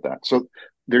look at that. So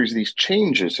there's these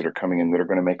changes that are coming in that are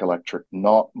going to make electric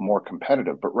not more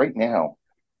competitive. But right now,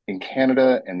 in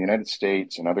Canada and the United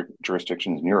States and other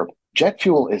jurisdictions in Europe, jet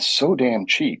fuel is so damn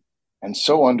cheap and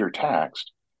so undertaxed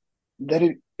that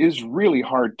it is really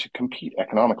hard to compete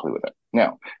economically with it.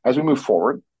 Now, as we move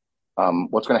forward,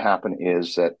 what's going to happen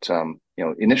is that,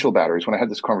 initial batteries, when I had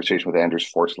this conversation with Anders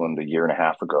Forsland a year and a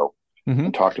half ago, Mm-hmm.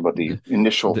 and talked about the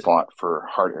initial thought for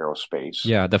Heart Aerospace.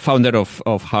 Yeah, the founder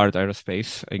of Heart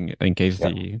Aerospace, in case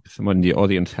someone in the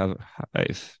audience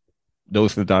is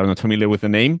those that are not familiar with the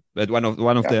name, but one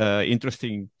of the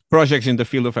interesting projects in the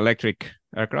field of electric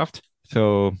aircraft.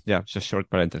 So yeah, just short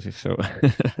parenthesis. So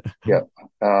Yeah.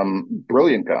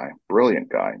 Brilliant guy,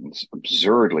 and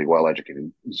absurdly well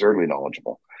educated, absurdly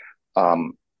knowledgeable.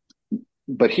 Um,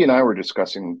 but he and I were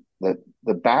discussing that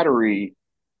the battery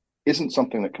isn't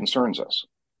something that concerns us.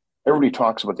 Everybody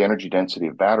talks about the energy density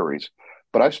of batteries,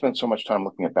 but I've spent so much time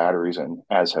looking at batteries, and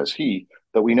as has he,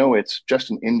 that we know it's just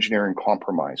an engineering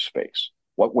compromise space.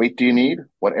 What weight do you need?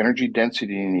 What energy density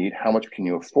do you need? How much can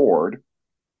you afford?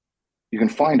 You can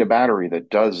find a battery that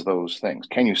does those things.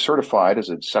 Can you certify it is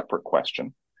a separate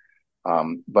question.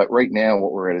 But right now,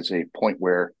 what we're at is a point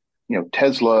where,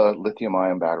 Tesla lithium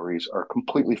ion batteries are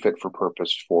completely fit for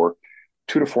purpose for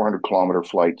 200 to 400 kilometer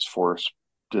flights for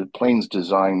planes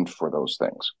designed for those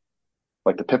things.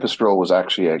 Like the Pipistrel was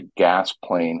actually a gas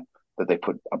plane that they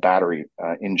put a battery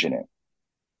engine in.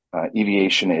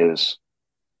 Aviation is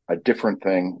a different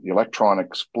thing. The Electron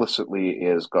explicitly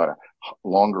is got a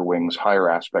longer wings, higher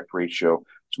aspect ratio.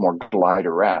 It's more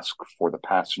glider-esque for the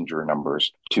passenger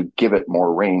numbers to give it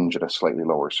more range at a slightly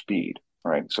lower speed,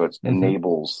 right? So it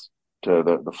enables to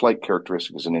the flight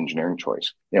characteristic is an engineering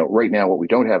choice. Right now, what we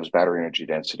don't have is battery energy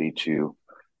density to,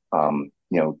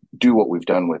 do what we've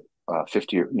done with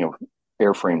 50,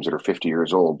 airframes that are 50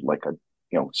 years old, like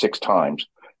 6 times.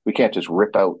 We can't just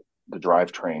rip out the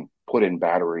drivetrain, put in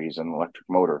batteries and electric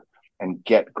motor, and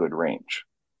get good range,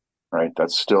 right?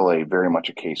 That's still very much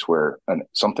a case where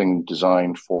something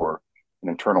designed for an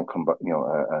internal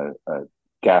a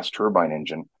gas turbine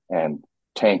engine and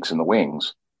tanks in the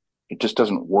wings, it just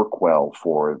doesn't work well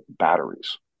for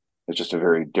batteries. It's just a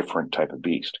very different type of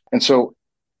beast. And so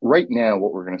right now,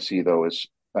 what we're going to see, though, is,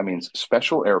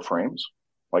 special airframes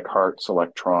like Hearts,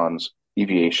 Electrons,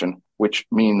 aviation, which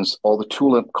means all the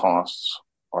tooling costs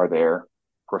are there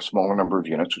for a smaller number of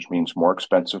units, which means more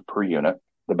expensive per unit.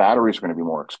 The batteries are going to be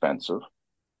more expensive,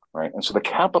 right? And so the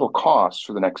capital costs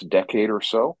for the next decade or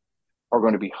so are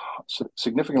going to be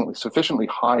sufficiently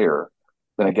higher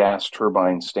than a gas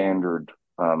turbine standard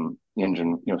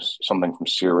engine, something from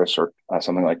Cirrus or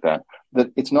something like that, that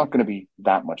it's not going to be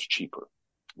that much cheaper.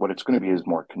 What it's going to be is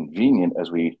more convenient as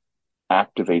we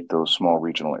activate those small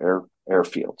regional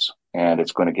airfields. And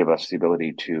it's going to give us the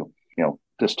ability to,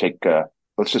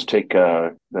 let's just take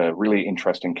the really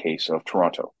interesting case of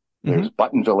Toronto. There's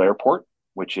Buttonville Airport,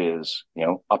 which is,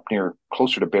 up near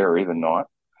closer to Barrie than not.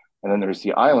 And then there's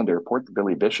the Island Airport, the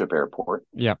Billy Bishop Airport.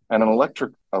 Yeah. And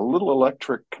a little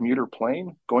electric commuter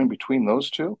plane going between those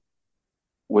two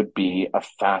would be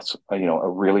a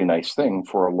really nice thing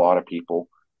for a lot of people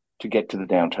to get to the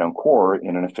downtown core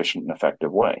in an efficient and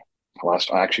effective way. I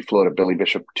actually flew to Billy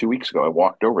Bishop 2 weeks ago. I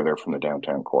walked over there from the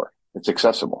downtown core. It's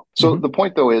accessible. So the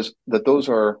point, though, is that those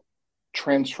are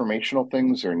transformational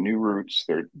things. They're new routes.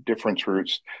 They're different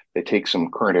routes. They take some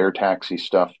current air taxi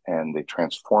stuff and they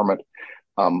transform it.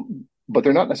 But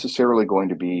they're not necessarily going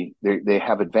to be, they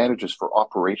have advantages for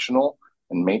operational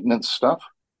and maintenance stuff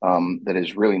that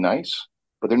is really nice,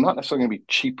 but they're not necessarily going to be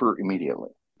cheaper immediately.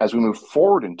 As we move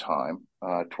forward in time,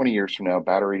 20 years from now,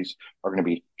 batteries are going to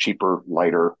be cheaper,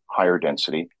 lighter, higher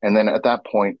density. And then at that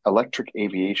point, electric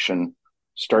aviation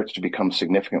starts to become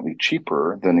significantly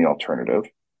cheaper than the alternative,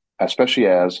 especially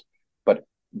but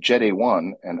Jet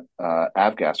A1 and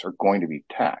avgas are going to be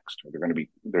taxed.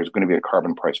 There's going to be a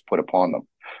carbon price put upon them.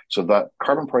 So that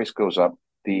carbon price goes up,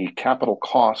 the capital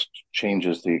cost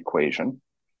changes the equation.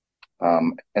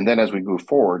 And then as we move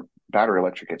forward, battery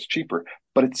electric gets cheaper,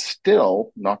 but it's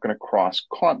still not going to cross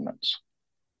continents.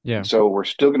 Yeah. So we're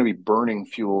still going to be burning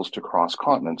fuels to cross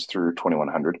continents through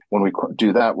 2100. When we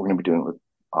do that, we're going to be doing it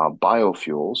with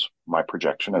biofuels, my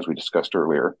projection, as we discussed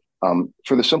earlier,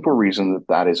 for the simple reason that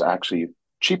that is actually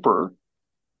cheaper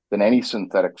than any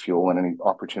synthetic fuel and any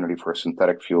opportunity for a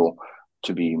synthetic fuel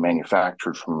to be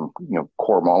manufactured from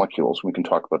core molecules. We can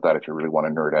talk about that if you really want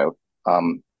to nerd out.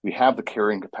 We have the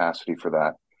carrying capacity for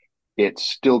that. It's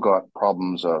still got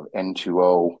problems of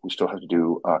N2O. We still have to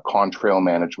do contrail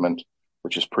management,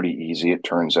 which is pretty easy. It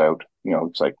turns out,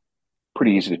 it's like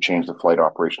pretty easy to change the flight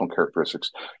operational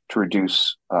characteristics to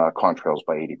reduce contrails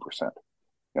by 80%.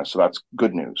 So that's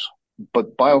good news.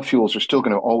 But biofuels are still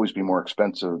going to always be more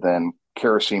expensive than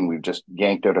kerosene we've just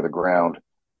yanked out of the ground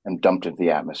and dumped into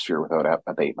the atmosphere without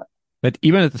abatement. But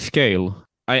even at the scale,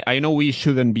 I know we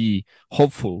shouldn't be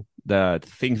hopeful that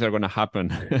things are going to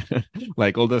happen.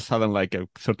 Like all of a sudden, like a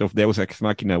sort of Deus ex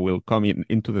machina will come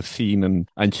into the scene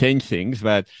and change things.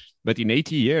 But in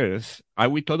 80 years, are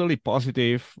we totally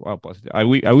positive? Well, positive. Are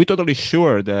we totally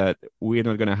sure that we're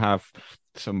not going to have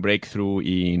some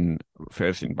breakthrough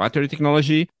first in battery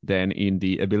technology, then in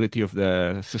the ability of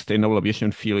the sustainable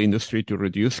aviation fuel industry to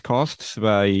reduce costs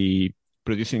by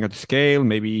producing at scale,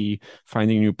 maybe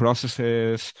finding new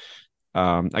processes,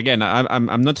 Again,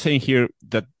 I'm not saying here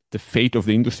that the fate of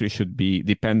the industry should be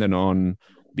dependent on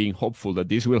being hopeful that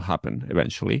this will happen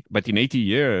eventually. But in 80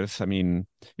 years, I mean,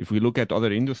 if we look at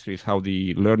other industries, how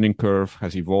the learning curve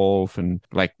has evolved, and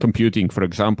like computing, for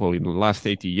example, in the last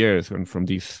 80 years, went from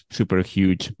these super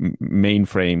huge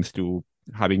mainframes to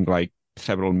having like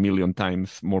several million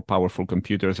times more powerful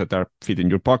computers that are fit in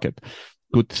your pocket.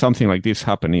 Could something like this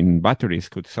happen in batteries?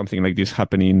 Could something like this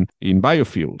happen in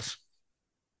biofuels?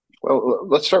 Well,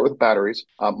 let's start with batteries.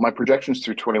 My projections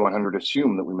through 2100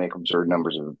 assume that we make absurd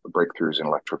numbers of breakthroughs in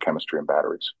electrochemistry and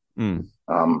batteries.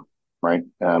 Right.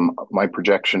 My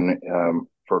projection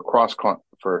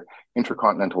for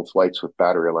intercontinental flights with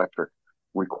battery electric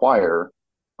require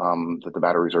that the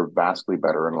batteries are vastly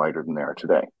better and lighter than they are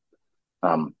today.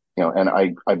 And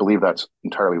I believe that's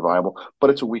entirely viable, but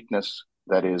it's a weakness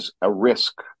that is a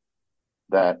risk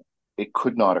that it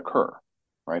could not occur.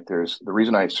 Right. There's the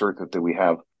reason I assert that we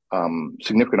have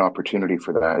significant opportunity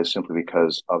for that is simply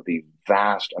because of the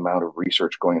vast amount of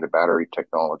research going into battery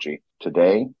technology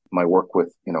today. My work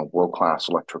with, world-class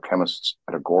electrochemists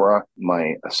at Agora,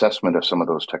 my assessment of some of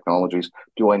those technologies.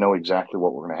 Do I know exactly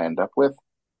what we're going to end up with?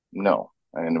 No.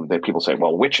 And people say,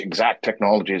 well, which exact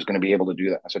technology is going to be able to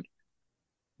do that? I said,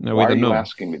 no, why we don't are you know.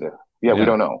 asking me that? Yeah, we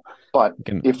don't know. But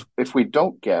if we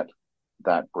don't get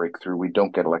that breakthrough, we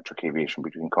don't get electric aviation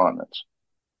between continents.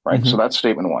 Right. So that's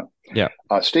statement one. Yeah.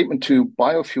 Statement two,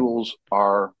 biofuels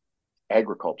are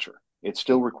agriculture. It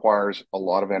still requires a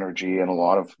lot of energy and a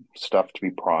lot of stuff to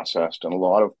be processed and a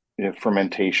lot of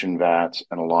fermentation vats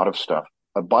and a lot of stuff.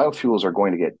 Biofuels are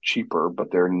going to get cheaper,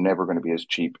 but they're never going to be as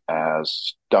cheap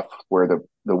as stuff where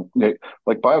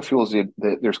like biofuels,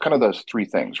 there's kind of those three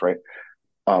things, right?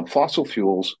 Fossil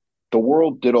fuels, the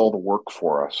world did all the work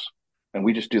for us, and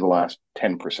we just do the last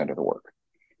 10% of the work.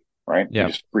 Right? Yeah.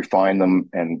 We just refine them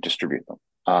and distribute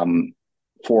them.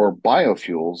 For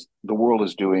biofuels, the world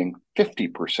is doing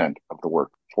 50% of the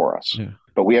work for us. Yeah.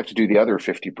 But we have to do the other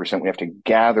 50%. We have to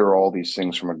gather all these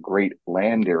things from a great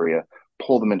land area,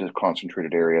 pull them into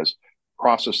concentrated areas,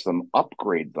 process them,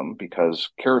 upgrade them, because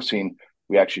kerosene,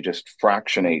 we actually just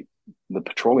fractionate the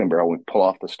petroleum barrel. We pull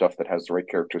off the stuff that has the right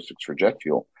characteristics for jet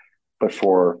fuel. But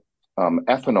for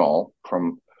ethanol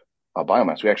from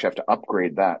biomass, we actually have to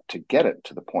upgrade that to get it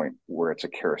to the point where it's a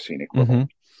kerosene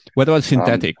equivalent. What about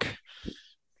synthetic?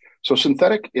 So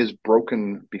synthetic is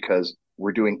broken because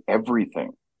we're doing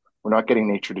everything. We're not getting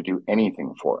nature to do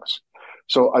anything for us.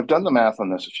 So I've done the math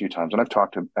on this a few times, and I've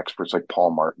talked to experts like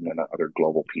Paul Martin and other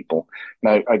global people.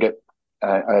 And I did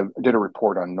a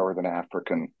report on Northern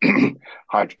African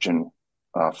hydrogen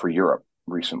for Europe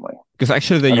recently. Because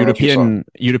actually the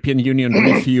European Union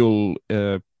refuel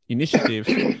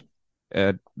initiative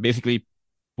basically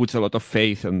puts a lot of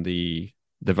faith in the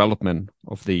development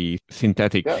of the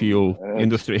synthetic fuel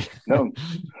industry.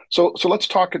 So let's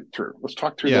talk it through. Let's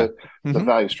talk through the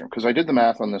value stream, because I did the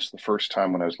math on this the first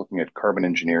time when I was looking at Carbon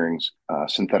Engineering's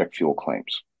synthetic fuel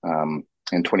claims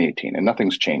in 2018, and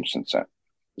nothing's changed since then.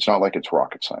 It's not like it's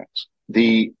rocket science.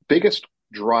 The biggest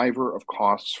driver of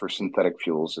costs for synthetic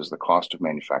fuels is the cost of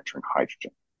manufacturing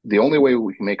hydrogen. The only way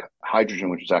we can make hydrogen,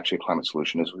 which is actually a climate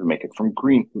solution, is we make it from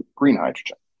green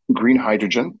hydrogen. Green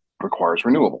hydrogen requires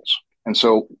renewables. And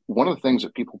so one of the things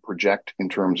that people project in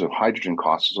terms of hydrogen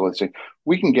costs is, let's say,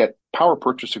 we can get power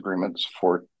purchase agreements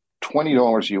for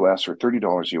 $20 US or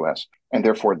 $30 US, and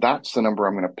therefore that's the number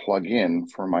I'm going to plug in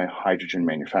for my hydrogen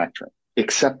manufacturing.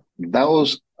 Except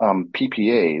those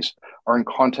PPAs are in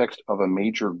context of a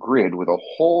major grid with a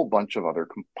whole bunch of other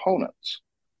components.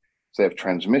 So they have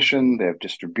transmission, they have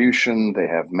distribution, they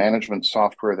have management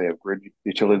software, they have grid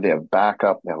utility, they have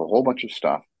backup, they have a whole bunch of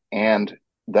stuff. And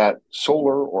that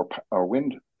solar or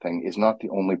wind thing is not the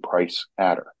only price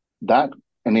adder. That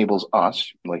enables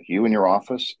us, like you in your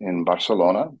office in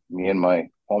Barcelona, me in my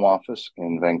home office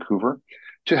in Vancouver,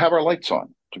 to have our lights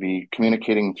on, to be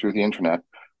communicating through the internet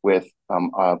with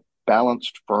a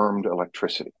balanced, firmed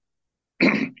electricity,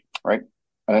 right?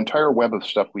 An entire web of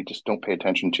stuff we just don't pay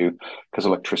attention to because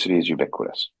electricity is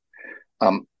ubiquitous.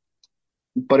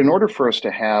 But in order for us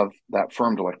to have that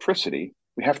firmed electricity,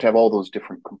 we have to have all those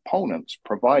different components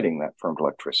providing that firmed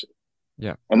electricity.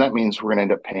 Yeah. And that means we're going to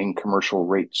end up paying commercial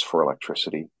rates for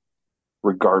electricity,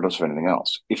 regardless of anything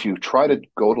else. If you try to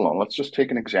go it alone, let's just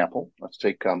take an example. Let's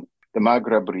take the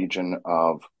Maghreb region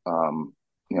of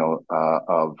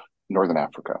Northern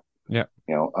Africa. Yeah.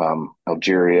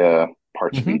 Algeria,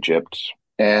 parts of Egypt.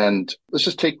 And let's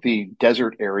just take the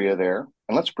desert area there,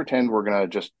 and let's pretend we're going to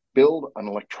just build an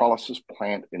electrolysis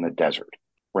plant in the desert.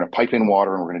 We're going to pipe in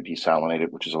water and we're going to desalinate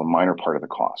it, which is a minor part of the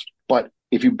cost. But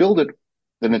if you build it,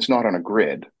 then it's not on a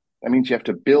grid. That means you have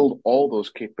to build all those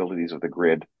capabilities of the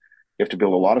grid You have to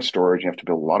build a lot of storage. You have to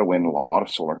build a lot of wind, a lot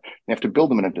of solar. You have to build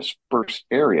them in a dispersed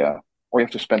area, or you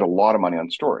have to spend a lot of money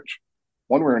on storage.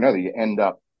 One way or another, you end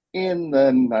up in the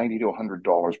 $90 to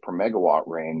 $100 per megawatt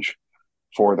range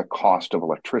for the cost of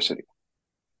electricity,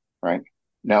 right?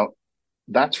 Now,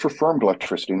 that's for firmed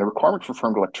electricity. And the requirement for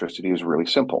firmed electricity is really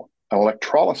simple. An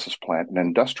electrolysis plant, an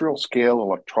industrial scale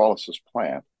electrolysis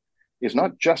plant, is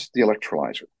not just the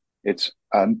electrolyzer. It's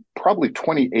probably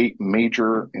 28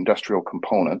 major industrial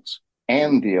components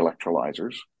and the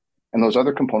electrolyzers. And those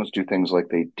other components do things like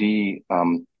they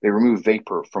remove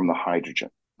vapor from the hydrogen.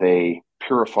 They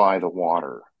purify the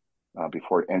water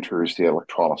before it enters the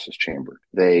electrolysis chamber.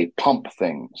 They pump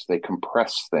things. They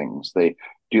compress things. They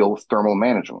deal with thermal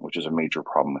management, which is a major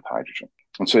problem with hydrogen.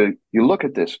 And so you look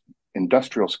at this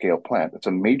industrial scale plant, it's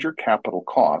a major capital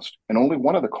cost, and only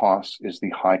one of the costs is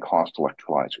the high cost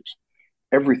electrolyzers.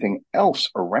 Everything else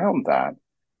around that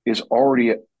is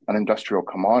already an industrial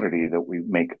commodity that we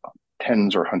make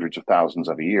tens or hundreds of thousands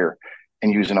of a year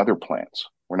and use in other plants.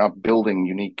 We're not building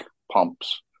unique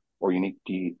pumps or unique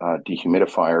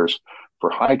dehumidifiers for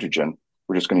hydrogen.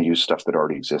 We're just going to use stuff that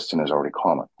already exists and is already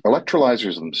common.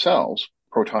 Electrolyzers themselves,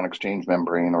 proton exchange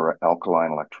membrane or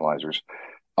alkaline electrolyzers,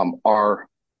 are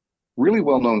really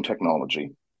well-known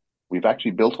technology. We've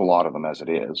actually built a lot of them as it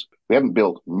is. We haven't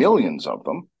built millions of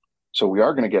them, so we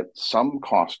are going to get some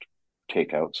cost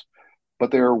takeouts, but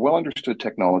they're well understood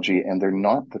technology, and they're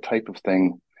not the type of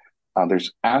thing,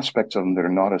 there's aspects of them that are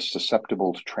not as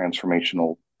susceptible to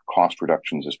transformational cost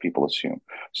reductions as people assume.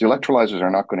 So the electrolyzers are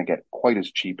not going to get quite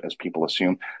as cheap as people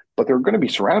assume, but they're going to be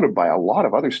surrounded by a lot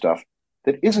of other stuff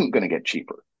that isn't going to get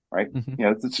cheaper, right? Mm-hmm. You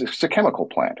know, it's a chemical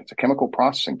plant. It's a chemical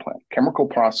processing plant. Chemical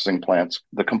processing plants,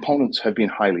 the components have been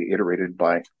highly iterated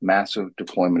by massive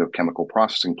deployment of chemical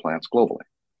processing plants globally.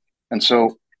 And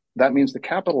so that means the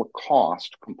capital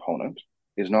cost component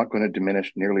is not going to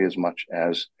diminish nearly as much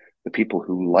as the people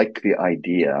who like the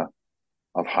idea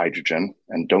of hydrogen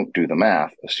and don't do the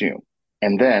math assume.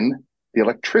 And then the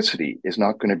electricity is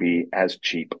not going to be as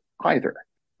cheap either.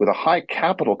 With a high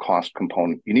capital cost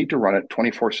component, you need to run it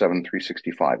 24/7,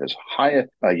 365, as high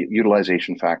a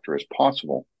utilization factor as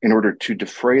possible in order to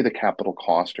defray the capital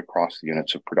cost across the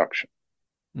units of production.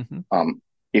 Mm-hmm.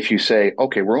 If you say,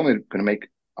 okay, we're only going to make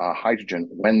hydrogen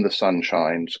when the sun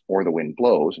shines or the wind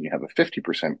blows, and you have a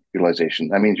 50% utilization,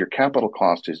 that means your capital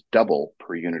cost is double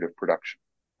per unit of production.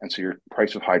 And so your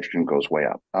price of hydrogen goes way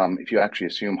up. If you actually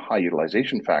assume high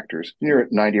utilization factors, you're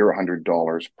at $90 or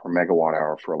 $100 per megawatt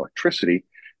hour for electricity,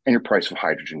 and your price of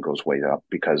hydrogen goes way up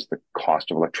because the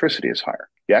cost of electricity is higher.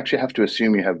 You actually have to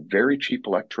assume you have very cheap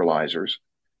electrolyzers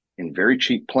in very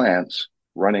cheap plants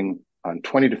running on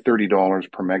 $20 to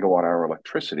 $30 per megawatt hour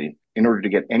electricity in order to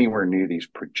get anywhere near these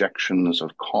projections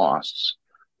of costs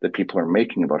that people are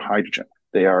making about hydrogen.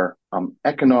 They are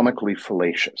economically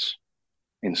fallacious.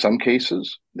 In some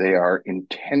cases, they are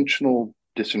intentional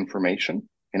disinformation.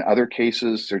 In other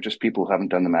cases, they're just people who haven't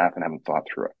done the math and haven't thought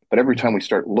through it. But every time we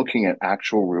start looking at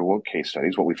actual real-world case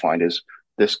studies, what we find is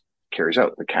this carries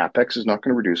out. The CapEx is not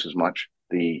going to reduce as much.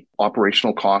 The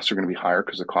operational costs are going to be higher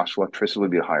because the cost of electricity will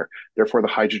be higher. Therefore, the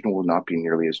hydrogen will not be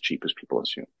nearly as cheap as people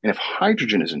assume. And if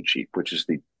hydrogen isn't cheap, which is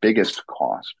the biggest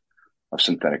cost of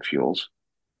synthetic fuels,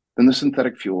 then the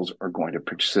synthetic fuels are going to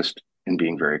persist in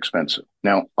being very expensive.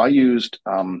 Now, I used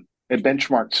a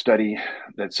benchmark study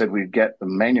that said we'd get the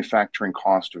manufacturing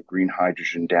cost of green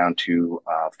hydrogen down to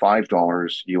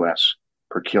 $5 US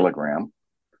per kilogram,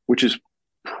 which is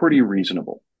pretty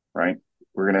reasonable, right?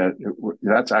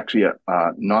 That's actually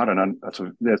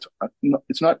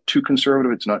it's not too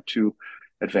conservative. It's not too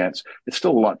advanced. It's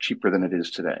still a lot cheaper than it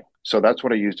is today. So that's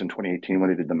what I used in 2018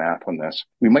 when I did the math on this.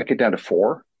 We might get down to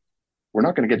 4. We're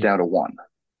not going to get down to 1.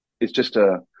 It's just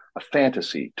a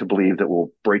fantasy to believe that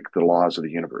we'll break the laws of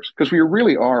the universe, because we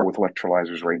really are with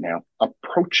electrolyzers right now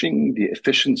approaching the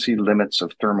efficiency limits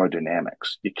of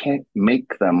thermodynamics. You can't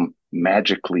make them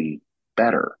magically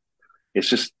better. It's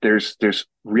just there's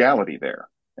reality there,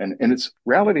 and it's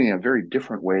reality in a very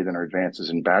different way than our advances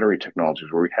in battery technologies,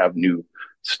 where we have new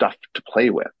stuff to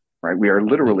play with. Right? We are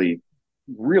literally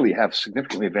really have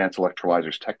significantly advanced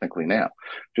electrolyzers technically now.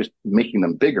 Just making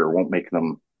them bigger won't make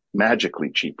them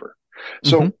magically cheaper.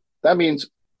 So that means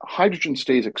hydrogen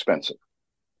stays expensive,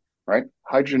 right?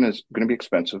 Hydrogen is going to be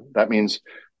expensive. That means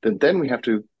that then we have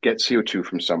to get CO2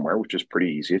 from somewhere, which is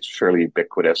pretty easy. It's fairly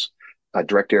ubiquitous.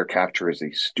 Direct air capture is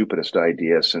the stupidest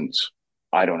idea since,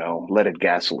 I don't know, leaded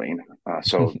gasoline.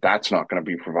 So that's not going to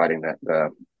be providing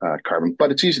that carbon, but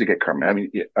it's easy to get carbon. I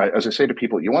mean, as I say to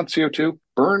people, you want CO2?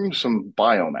 Burn some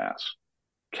biomass,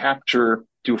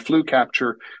 do flue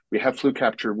capture. We have flue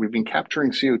capture. We've been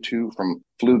capturing CO2 from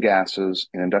flue gases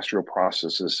in industrial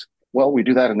processes Well, we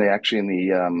do that in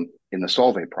the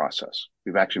Solvay process.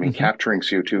 We've actually been capturing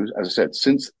CO2, as I said,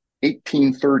 since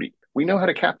 1830. We know how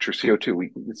to capture CO2.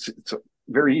 It's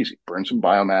very easy. Burn some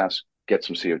biomass, get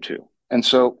some CO2. And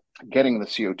so getting the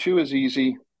CO2 is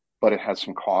easy, but it has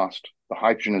some cost. The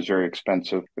hydrogen is very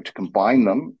expensive. But to combine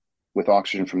them with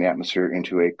oxygen from the atmosphere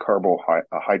into a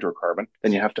hydrocarbon,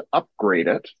 then you have to upgrade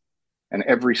it. And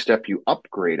every step you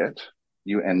upgrade it,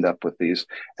 you end up with these.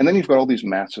 And then you've got all these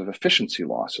massive efficiency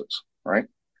losses, right?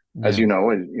 Yeah. As you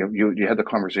know, you had the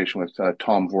conversation with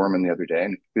Tom Vorman the other day,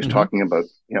 and he was talking about,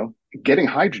 getting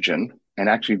hydrogen and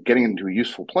actually getting it into a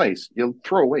useful place. You'll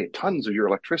throw away tons of your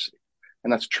electricity.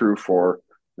 And that's true for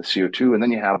the CO2. And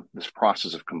then you have this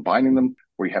process of combining them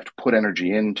where you have to put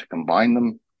energy in to combine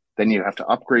them. Then you have to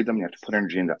upgrade them. You have to put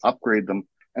energy in to upgrade them.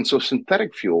 And so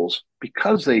synthetic fuels,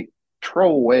 because they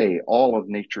throw away all of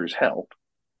nature's help,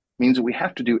 means that we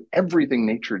have to do everything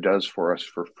nature does for us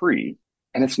for free,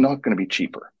 and it's not going to be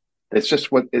cheaper. It's just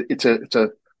it's a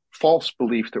false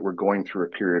belief that we're going through a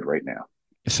period right now.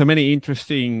 So many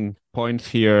interesting points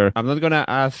here. I'm not going to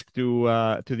ask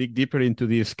to dig deeper into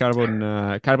this carbon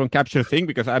capture thing,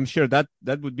 because I'm sure that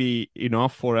would be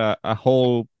enough for a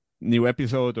whole new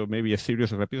episode, or maybe a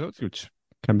series of episodes, which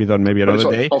can be done maybe another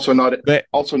day. Also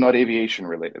not aviation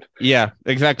related. Yeah,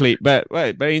 exactly. But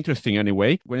well, very interesting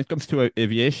anyway. When it comes to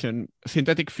aviation,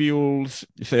 synthetic fuels,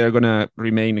 you say, are going to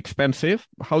remain expensive.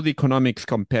 How the economics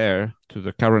compare to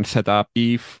the current setup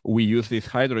if we use this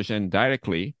hydrogen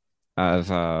directly as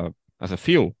a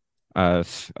fuel,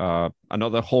 as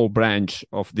another whole branch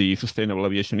of the sustainable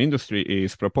aviation industry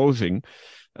is proposing?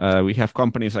 We have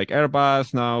companies like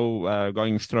Airbus now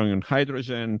going strong on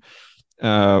hydrogen.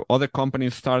 Other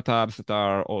companies, startups that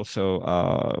are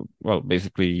also,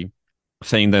 basically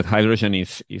saying that hydrogen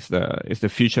is the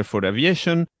future for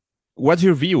aviation. What's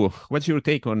your view? What's your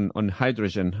take on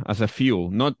hydrogen as a fuel?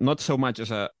 Not so much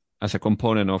as a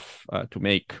component of to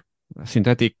make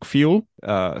synthetic fuel.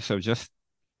 So just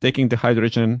taking the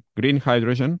hydrogen, green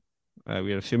hydrogen,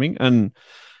 we are assuming, and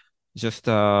just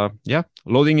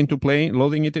loading it into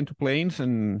planes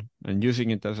and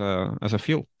using it as a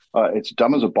fuel. It's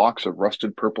dumb as a box of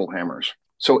rusted purple hammers.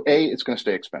 So A, it's going to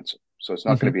stay expensive. So it's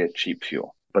not going to be a cheap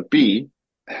fuel. But B,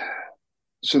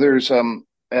 so there's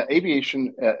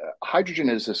aviation. Hydrogen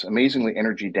is this amazingly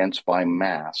energy dense by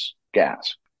mass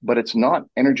gas, but it's not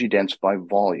energy dense by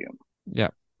volume.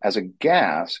 Yeah. As a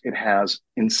gas, it has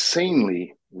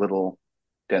insanely little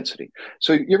density.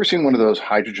 So you ever seen one of those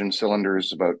hydrogen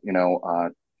cylinders about,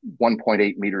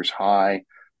 1.8 meters high,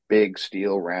 big,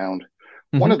 steel, round?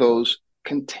 One of those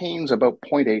contains about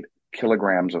 0.8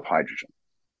 kilograms of hydrogen.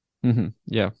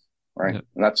 Yeah. Right. Yeah.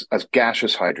 And that's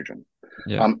gaseous hydrogen.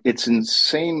 Yeah. It's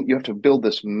insane. You have to build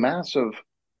this massive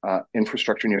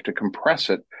infrastructure, and you have to compress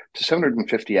it to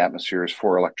 750 atmospheres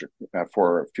for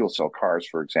fuel cell cars,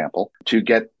 for example, to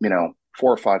get, 4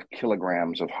 or 5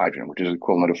 kilograms of hydrogen, which is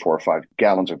equivalent to 4 or 5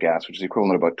 gallons of gas, which is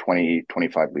equivalent to about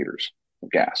 25 liters of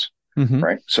gas.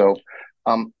 Right. So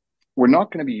we're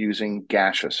not going to be using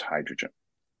gaseous hydrogen.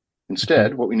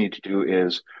 Instead, what we need to do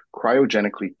is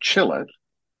cryogenically chill it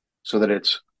so that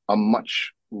it's a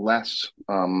much less,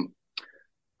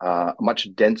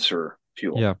 much denser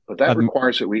fuel. Yeah. But that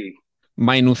requires that we...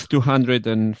 minus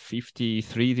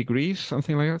 253 degrees,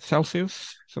 something like that,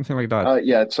 Celsius, something like that.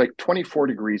 Yeah, it's like 24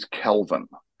 degrees Kelvin.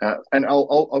 And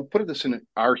I'll put this in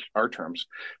our terms.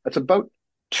 That's about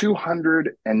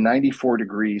 294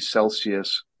 degrees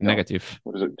Celsius. Negative.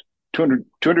 What is it?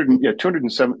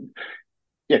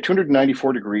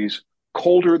 294 degrees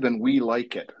colder than we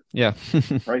like it. Yeah.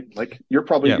 Right? Like you're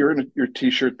in your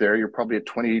t-shirt there. You're probably at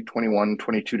 20, 21,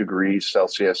 22 degrees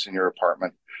Celsius in your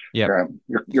apartment. Yeah.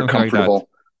 You're comfortable.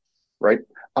 Like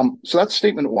right? So that's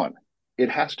statement one. It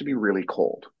has to be really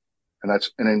cold. And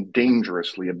that's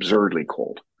dangerously, absurdly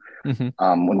cold.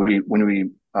 When we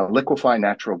liquefy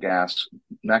natural gas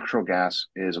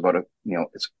is about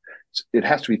it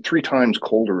has to be 3 times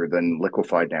colder than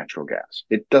liquefied natural gas.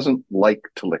 It doesn't like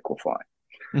to liquefy.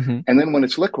 And then when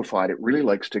it's liquefied, it really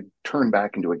likes to turn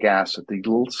back into a gas at the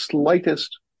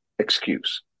slightest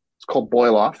excuse. It's called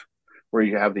boil off, where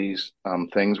you have these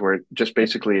things where it just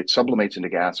basically it sublimates into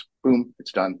gas. Boom,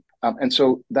 it's done. And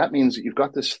so that means that you've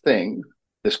got this thing,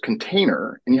 this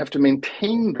container, and you have to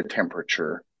maintain the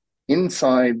temperature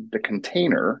inside the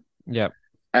container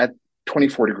at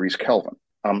 24 degrees Kelvin.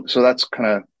 So that's kind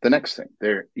of the next thing.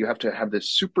 There, you have to have this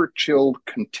super chilled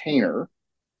container,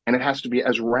 and it has to be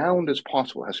as round as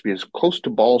possible. It has to be as close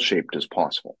to ball-shaped as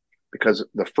possible, because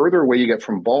the further away you get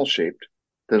from ball-shaped,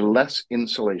 the less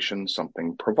insulation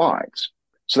something provides.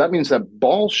 So that means that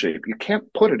ball shape, you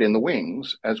can't put it in the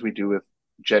wings as we do with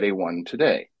Jet A1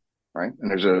 today. right?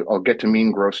 And I'll get to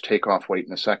mean gross takeoff weight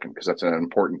in a second, because that's an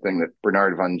important thing that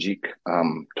Bernard van Dijk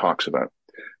talks about.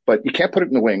 But you can't put it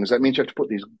in the wings. That means you have to put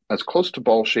these as close to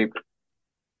ball-shaped,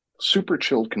 super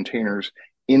chilled containers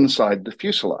inside the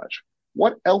fuselage.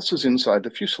 What else is inside the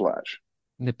fuselage?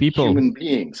 The people. Human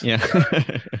beings. Yeah.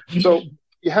 So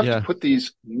you have to put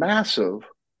these massive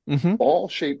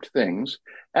ball-shaped things.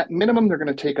 At minimum, they're going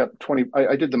to take up 20.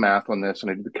 I did the math on this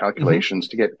and I did the calculations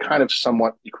to get kind of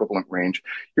somewhat equivalent range.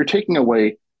 You're taking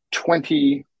away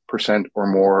 20% or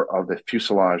more of the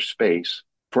fuselage space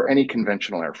for any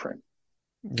conventional airframe.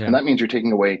 Yeah. And that means you're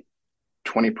taking away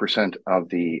 20% of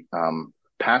the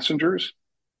passengers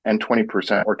and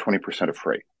 20% of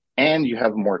freight. And you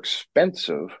have more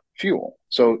expensive fuel.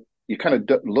 So you kind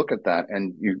of look at that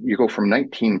and you go from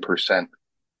 19%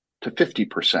 to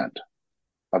 50%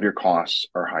 of your costs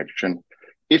are hydrogen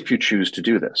if you choose to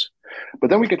do this. But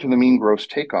then we get to the mean gross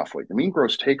takeoff weight. The mean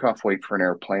gross takeoff weight for an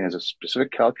airplane is a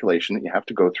specific calculation that you have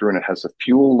to go through, and it has the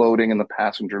fuel loading and the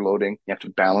passenger loading. You have to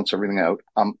balance everything out.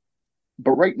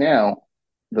 But right now,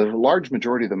 the large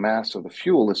majority of the mass of the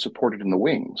fuel is supported in the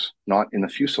wings, not in the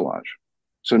fuselage.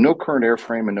 So no current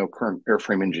airframe and no current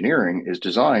airframe engineering is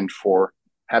designed for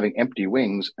having empty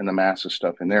wings and the mass of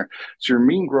stuff in there. So your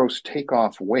mean gross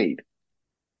takeoff weight,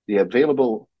 the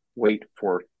available weight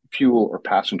for fuel or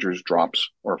passengers drops,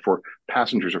 or for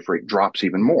passengers or freight drops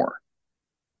even more,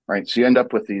 right? So you end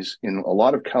up with these in a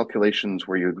lot of calculations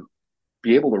where you'd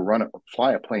be able to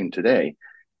fly a plane today,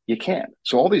 you can't.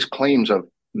 So all these claims of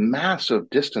massive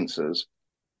distances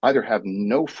either have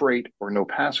no freight or no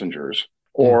passengers,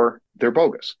 or they're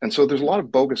bogus. And so there's a lot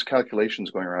of bogus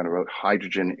calculations going around about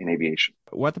hydrogen in aviation.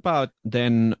 What about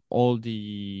then all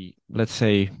the, let's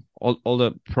say, all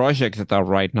the projects that are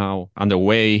right now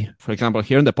underway? For example,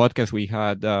 here in the podcast, we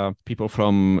had people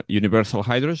from Universal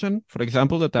Hydrogen, for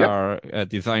example, that are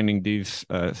designing this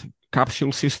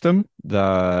capsule system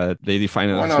that they define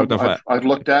as sort of I've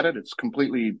looked at it. It's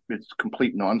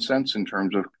complete nonsense in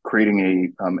terms of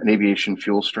creating an aviation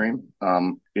fuel stream.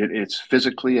 It's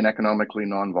physically and economically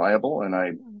non-viable, and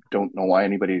I don't know why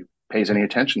anybody pays any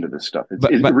attention to this stuff.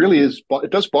 It really is. It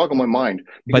does boggle my mind.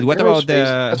 But what about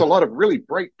there's a lot of really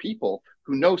bright people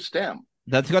who know STEM.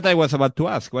 That's what I was about to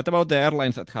ask. What about the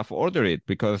airlines that have ordered it?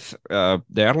 Because the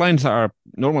airlines are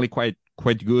normally quite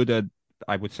good at,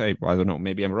 I would say, I don't know,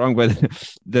 maybe I'm wrong, but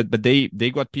but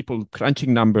they got people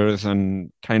crunching numbers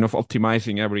and kind of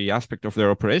optimizing every aspect of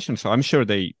their operation. So I'm sure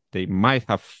they might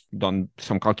have done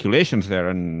some calculations there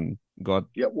and got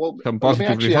some positive results. Let me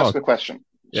actually ask the question.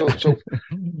 So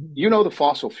the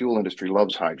fossil fuel industry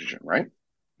loves hydrogen, right?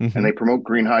 Mm-hmm. And they promote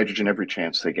green hydrogen every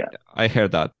chance they get. I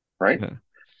heard that. Right?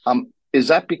 Yeah. Is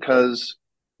that because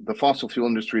the fossil fuel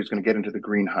industry is going to get into the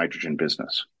green hydrogen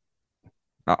business?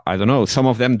 I don't know. Some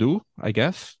of them do, I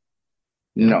guess.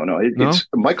 No. It's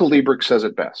Michael Liebrecht says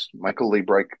it best. Michael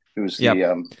Liebrecht, who's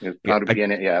proud to be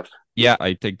in AF. Yeah,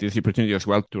 I take this opportunity as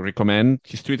well to recommend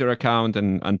his Twitter account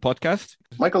and podcast.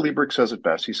 Michael Liebrecht says it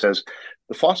best. He says,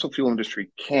 the fossil fuel industry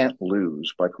can't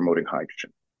lose by promoting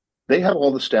hydrogen. They have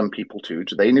all the STEM people too.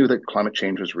 They knew that climate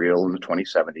change was real in the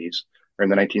 2070s, or in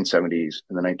the 1970s,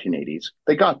 in the 1980s.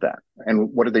 They got that.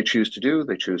 And what did they choose to do?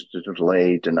 They choose to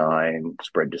delay, deny, and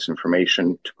spread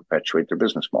disinformation to perpetuate their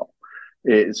business model.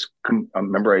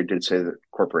 Remember, I did say that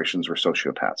corporations were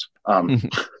sociopaths.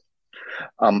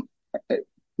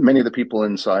 Many of the people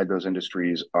inside those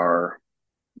industries are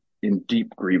in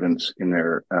deep grievance in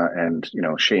their and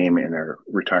shame in their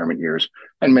retirement years,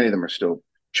 and many of them are still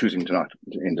choosing to not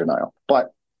in denial.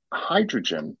 But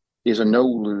hydrogen is a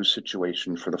no-lose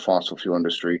situation for the fossil fuel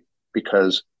industry,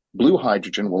 because blue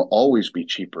hydrogen will always be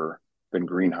cheaper than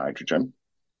green hydrogen.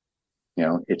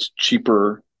 It's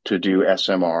cheaper to do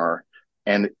SMR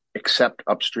and accept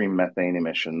upstream methane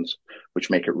emissions, which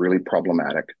make it really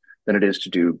problematic, than it is to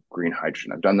do green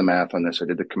hydrogen. I've done the math on this. I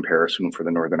did the comparison for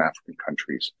the Northern African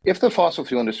countries. If the fossil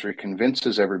fuel industry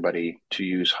convinces everybody to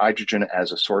use hydrogen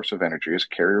as a source of energy, as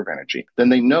a carrier of energy, then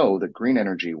they know that green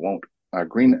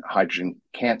hydrogen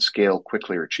can't scale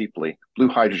quickly or cheaply. Blue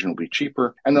hydrogen will be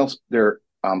cheaper, and their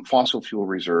fossil fuel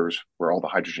reserves, where all the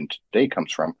hydrogen today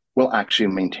comes from, will actually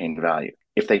maintain value.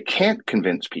 If they can't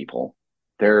convince people,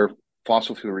 their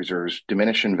fossil fuel reserves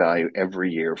diminish in value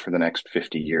every year for the next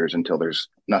 50 years until there's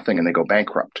nothing and they go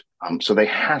bankrupt. So they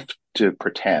have to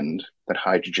pretend that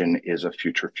hydrogen is a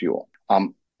future fuel.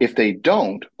 If they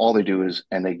don't, all they do is,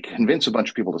 and they convince a bunch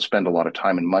of people to spend a lot of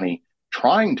time and money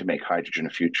trying to make hydrogen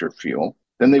a future fuel,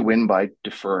 then they win by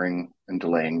deferring and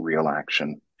delaying real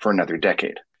action for another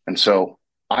decade. And so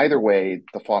either way,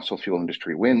 the fossil fuel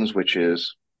industry wins, which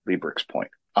is Liebrecht's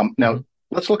point. Now,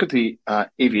 let's look at the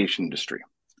aviation industry.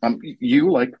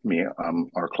 You, like me,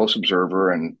 are a close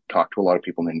observer and talk to a lot of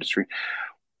people in the industry.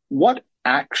 What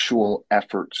actual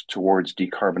efforts towards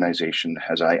decarbonization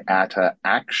has IATA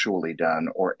actually done,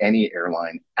 or any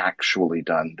airline actually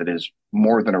done, that is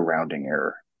more than a rounding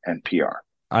error and PR?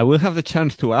 I will have the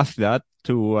chance to ask that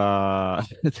to,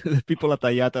 to the people at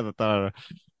IATA that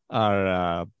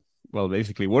are well,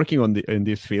 basically working on in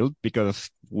this field,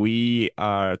 because we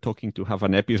are talking to have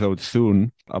an episode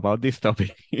soon about this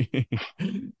topic.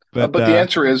 But But the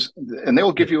answer is, and they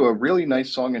will give you a really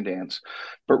nice song and dance.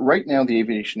 But right now, the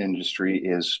aviation industry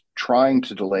is trying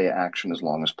to delay action as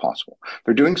long as possible.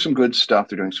 They're doing some good stuff.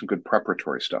 They're doing some good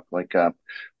preparatory stuff. Like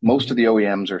most of the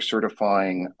OEMs are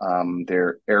certifying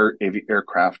their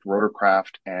aircraft,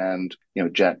 rotorcraft, and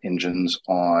jet engines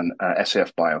on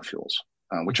SAF biofuels,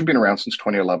 which have been around since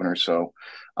 2011 or so.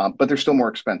 But they're still more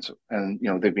expensive, and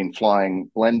they've been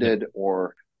flying blended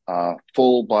or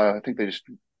full bio. I think they just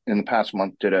in the past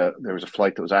month there was a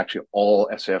flight that was actually all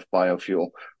SAF biofuel,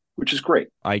 which is great.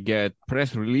 I get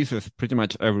press releases pretty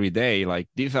much every day. Like,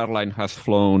 this airline has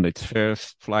flown its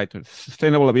first flight with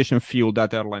sustainable aviation fuel.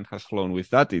 That airline has flown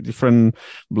with that different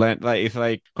blend. Like, it's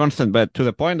like constant, but to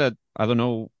the point that I don't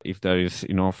know if there is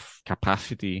enough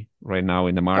capacity right now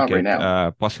in the market. Not right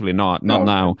now. Possibly not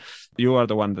now. You are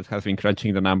the one that has been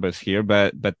crunching the numbers here,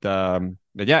 but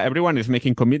yeah, everyone is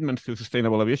making commitments to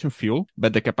sustainable aviation fuel,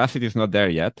 but the capacity is not there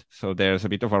yet. So there's a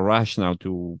bit of a rush now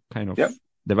to kind of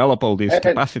develop all this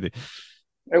capacity.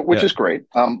 Which is great.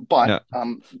 But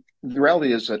the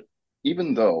reality is that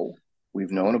even though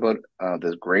we've known about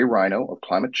the gray rhino of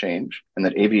climate change and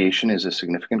that aviation is a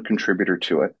significant contributor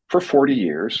to it for 40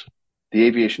 years, the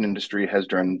aviation industry has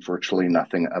done virtually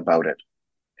nothing about it,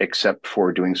 except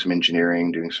for doing some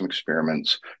engineering, doing some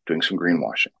experiments, doing some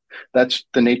greenwashing. That's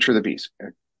the nature of the beast.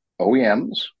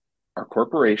 OEMs are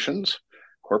corporations.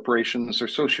 Corporations are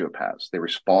sociopaths. They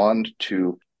respond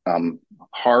to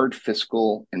hard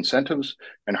fiscal incentives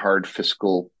and hard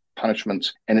fiscal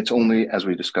punishments. And it's only, as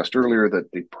we discussed earlier, that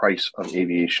the price of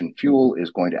aviation fuel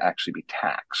is going to actually be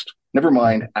taxed. Never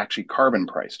mind actually carbon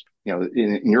priced.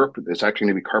 In Europe, it's actually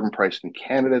going to be carbon priced. In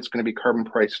Canada, it's going to be carbon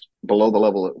priced below the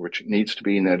level at which it needs to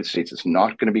be. In the United States, it's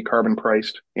not going to be carbon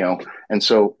priced, And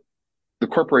so the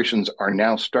corporations are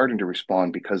now starting to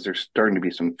respond because there's starting to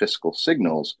be some fiscal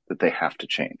signals that they have to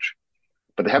change.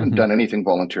 But they haven't done anything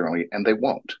voluntarily, and they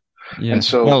won't. Yeah. And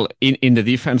so, well, in the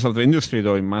defense of the industry,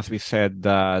 though, it must be said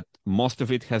that most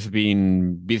of it has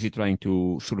been busy trying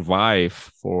to survive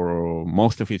for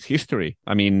most of its history.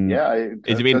 I mean,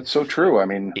 that's so true. I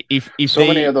mean, if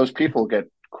many of those people get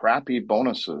crappy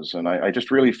bonuses, and I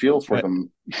just really feel for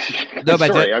them. No,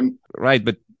 right.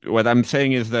 But what I'm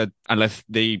saying is that unless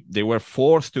they were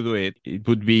forced to do it, it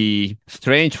would be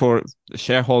strange for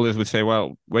shareholders would say,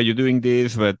 well, were you doing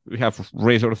this? But we have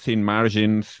razor thin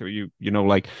margins. So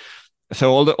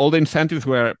so all the incentives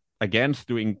were against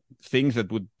doing things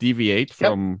that would deviate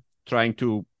from trying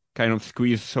to kind of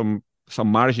squeeze some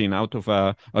margin out of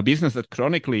a business that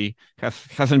chronically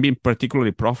hasn't been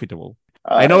particularly profitable.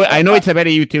 I know it's a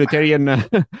very utilitarian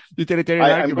argument.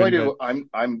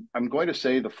 I'm going to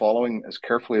say the following as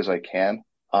carefully as I can.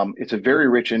 It's a very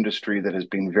rich industry that has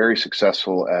been very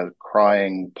successful at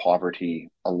crying poverty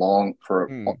along for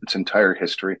its entire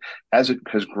history, as it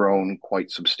has grown quite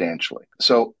substantially.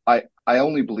 So I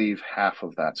only believe half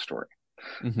of that story.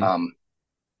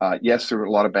 Yes, there were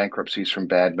a lot of bankruptcies from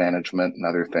bad management and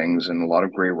other things, and a lot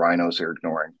of gray rhinos they're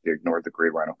ignoring. They ignored the gray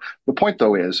rhino. The point,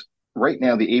 though, is right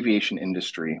now the aviation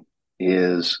industry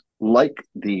is like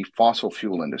the fossil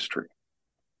fuel industry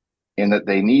in that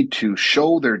they need to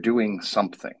show they're doing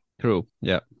something. True.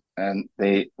 Yeah. And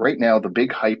right now the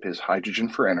big hype is hydrogen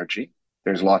for energy.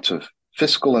 There's lots of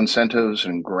fiscal incentives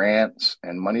and grants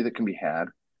and money that can be had.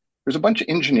 There's a bunch of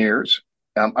engineers.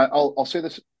 I'll say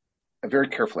this very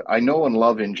carefully. I know and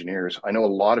love engineers. I know a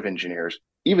lot of engineers,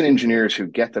 even engineers who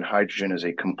get that hydrogen is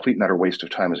a complete and utter waste of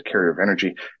time as a carrier of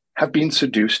energy, have been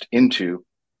seduced into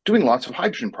doing lots of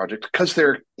hydrogen projects because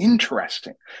they're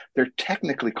interesting. They're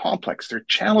technically complex. They're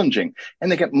challenging,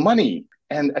 and they get money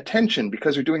and attention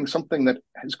because they're doing something that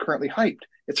is currently hyped.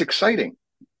 It's exciting.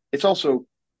 It's also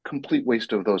complete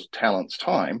waste of those talents'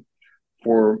 time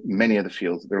for many of the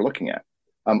fields that they're looking at.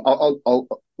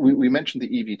 We mentioned the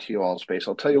eVTOL space.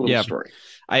 I'll tell you a little story.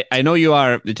 I know you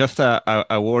are just a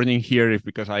warning here,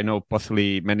 because I know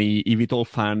possibly many eVTOL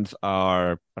fans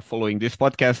are following this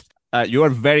podcast. You are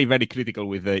very, very critical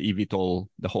with the eVTOL,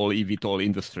 the whole eVTOL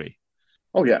industry.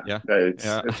 Oh yeah,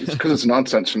 it's because it's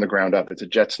nonsense from the ground up. It's a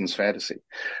Jetsons fantasy.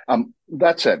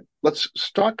 That said, let's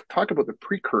talk about the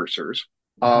precursors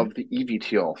of the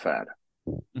eVTOL fad.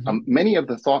 Many of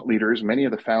the thought leaders, many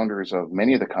of the founders of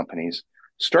many of the companies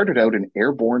started out in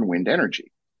airborne wind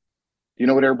energy. Do you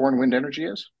know what airborne wind energy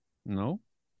is? No.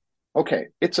 Okay,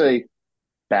 it's a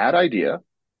bad idea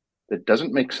that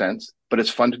doesn't make sense, but it's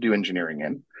fun to do engineering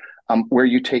in, where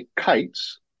you take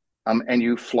kites and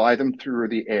you fly them through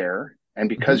the air. And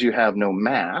because you have no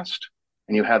mast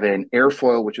and you have an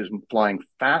airfoil which is flying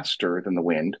faster than the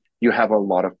wind, you have a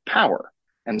lot of power.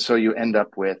 And so you end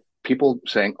up with people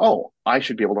saying, oh, I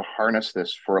should be able to harness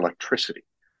this for electricity.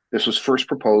 This was first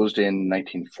proposed in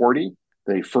 1940.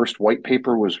 The first white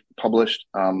paper was published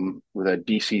with a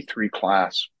DC-3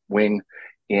 class wing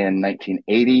in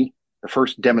 1980. The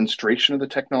first demonstration of the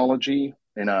technology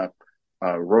in a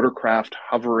rotorcraft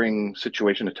hovering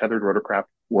situation, a tethered rotorcraft,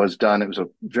 was done. It was a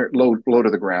very low to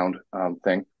the ground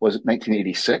thing, was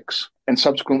 1986. And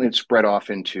subsequently it spread off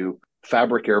into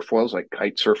fabric airfoils like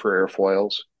kite surfer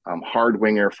airfoils, hard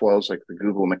wing airfoils like the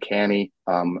Google Makani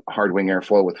hard wing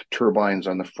airfoil with turbines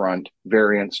on the front,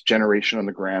 variants, generation on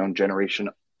the ground, generation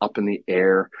up in the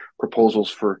air, proposals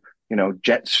for,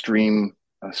 jet stream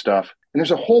stuff. And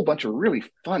there's a whole bunch of really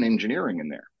fun engineering in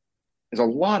there. There's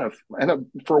a lot of, and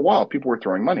for a while, people were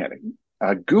throwing money at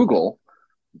it. Google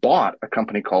bought a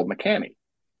company called Makani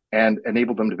and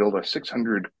enabled them to build a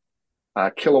 600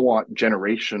 kilowatt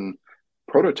generation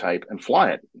prototype and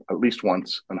fly it at least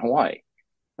once in Hawaii.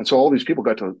 And so all these people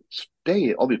got to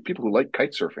stay, all these people who like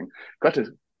kite surfing got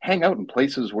to hang out in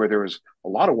places where there was a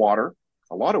lot of water,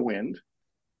 a lot of wind,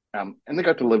 and they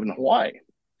got to live in Hawaii.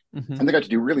 And they got to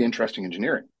do really interesting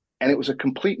engineering. And it was a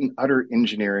complete and utter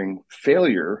engineering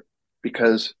failure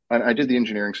because I did the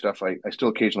engineering stuff. I still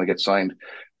occasionally get signed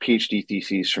PhD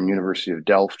theses from University of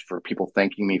Delft for people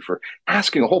thanking me for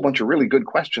asking a whole bunch of really good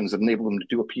questions that enabled them to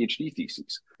do a PhD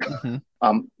thesis.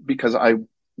 Because I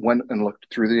went and looked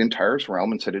through the entire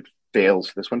realm and said, it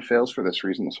fails. This one fails for this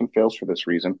reason. This one fails for this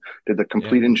reason. Did the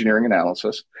complete engineering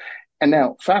analysis. And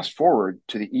now fast forward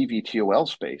to the eVTOL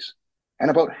space. And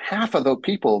about half of the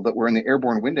people that were in the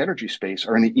airborne wind energy space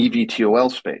are in the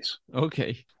eVTOL space.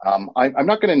 Okay. I'm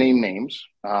not going to name names,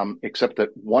 except that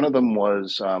one of them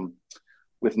was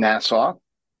with NASA,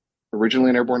 originally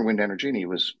in airborne wind energy, and he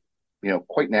was,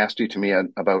 quite nasty to me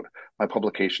about my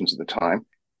publications at the time.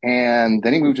 And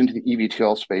then he moved into the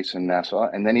eVTOL space in NASA,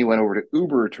 and then he went over to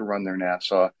Uber to run their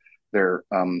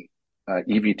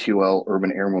eVTOL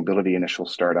urban air mobility initial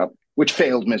startup, which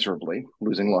failed miserably,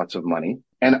 losing lots of money.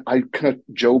 And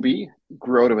Joby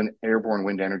grew out of an airborne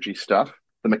wind energy stuff.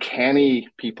 The Makani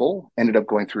people ended up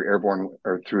going through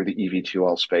through the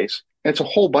eVTOL space. And it's a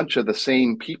whole bunch of the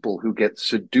same people who get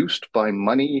seduced by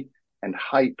money and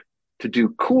hype to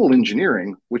do cool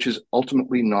engineering, which is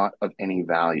ultimately not of any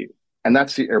value. And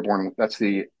that's the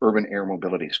urban air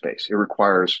mobility space. It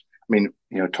requires,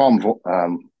 Tom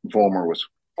Vollmer was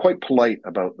quite polite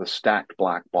about the stacked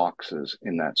black boxes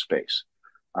in that space.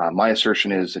 My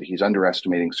assertion is that he's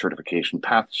underestimating certification.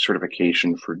 Path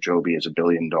certification for Joby is $1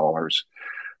 billion.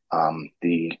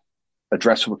 The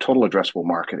total addressable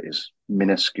market is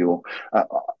minuscule.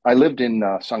 I lived in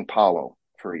São Paulo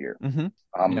for a year. And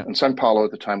São Paulo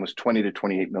at the time was 20 to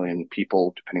 28 million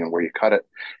people, depending on where you cut it.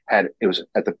 It was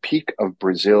at the peak of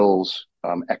Brazil's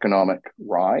economic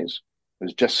rise. It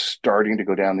was just starting to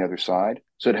go down the other side.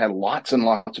 So it had lots and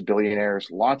lots of billionaires,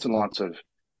 lots and lots of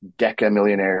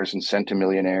decamillionaires and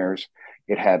centimillionaires.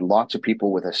 It had lots of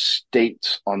people with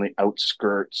estates on the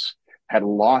outskirts, had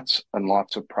lots and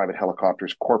lots of private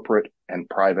helicopters, corporate and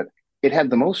private. It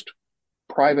had the most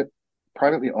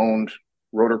privately owned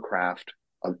rotorcraft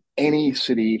of any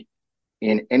city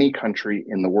in any country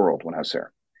in the world when I was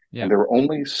there. And there were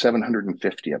only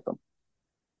 750 of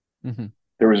them.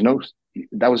 There was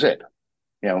that was it,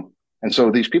 And so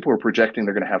these people are projecting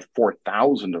they're going to have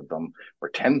 4,000 of them or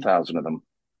 10,000 of them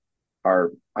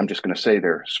I'm just going to say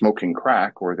they're smoking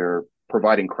crack or they're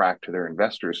providing crack to their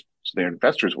investors. So their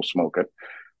investors will smoke it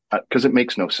because it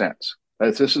makes no sense.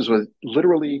 It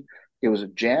was a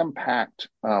jam-packed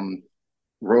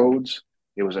roads.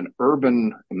 It was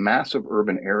massive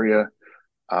urban area.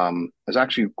 It's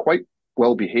actually quite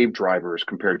well-behaved drivers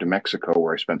compared to Mexico,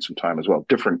 where I spent some time as well.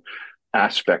 Different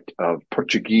aspect of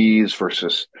Portuguese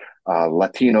versus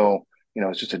Latino.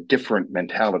 It's just a different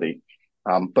mentality.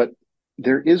 But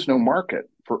there is no market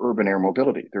for urban air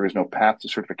mobility. There is no path to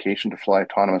certification to fly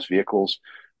autonomous vehicles,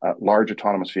 large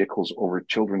autonomous vehicles over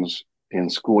children's in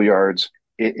schoolyards.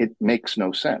 It makes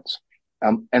no sense.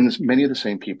 And many of the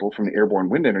same people from the airborne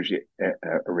wind energy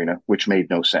arena, which made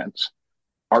no sense,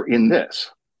 are in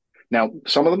this. Now,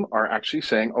 some of them are actually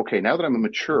saying, okay, now that I'm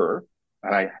mature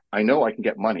and I know I can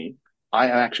get money, I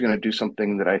am actually going to do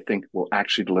something that I think will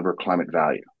actually deliver climate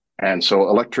value. And so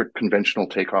electric conventional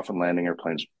takeoff and landing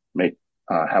airplanes may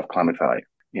have climate value.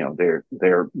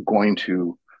 they're going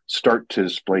to start to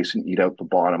displace and eat out the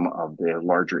bottom of the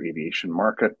larger aviation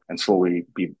market and slowly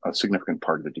be a significant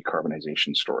part of the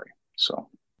decarbonization story. So,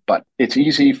 but it's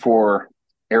easy for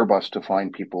Airbus to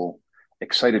find people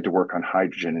excited to work on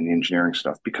hydrogen and the engineering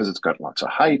stuff because it's got lots of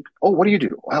hype. Oh, what do you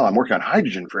do? Well, I'm working on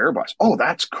hydrogen for Airbus. Oh,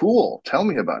 that's cool. Tell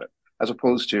me about it. As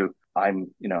opposed to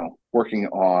I'm, working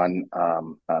on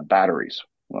batteries.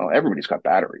 Well, everybody's got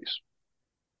batteries,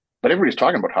 but everybody's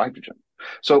talking about hydrogen.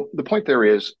 So the point there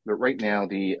is that right now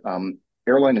the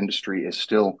airline industry is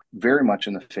still very much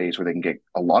in the phase where they can get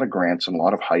a lot of grants and a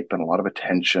lot of hype and a lot of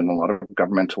attention, a lot of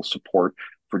governmental support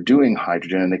for doing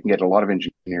hydrogen, and they can get a lot of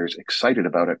engineers excited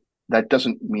about it. That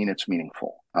doesn't mean it's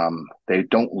meaningful. They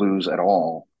don't lose at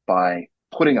all by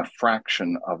putting a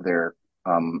fraction of their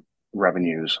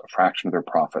revenues, a fraction of their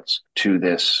profits to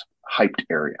this hyped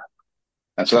area.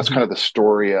 And so that's kind of the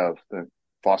story of the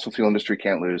fossil fuel industry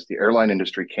can't lose. The airline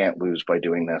industry can't lose by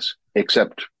doing this,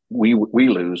 except we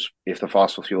lose if the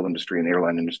fossil fuel industry and the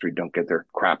airline industry don't get their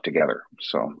crap together.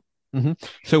 So,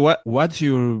 So what's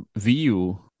your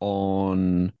view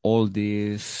on all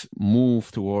this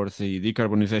move towards the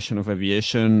decarbonization of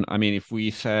aviation? I mean, if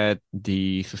we said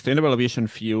the sustainable aviation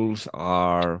fuels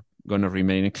are going to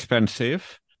remain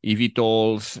expensive,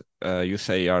 eVTOLs, you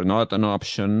say, are not an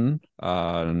option,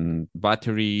 and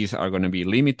batteries are going to be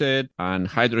limited, and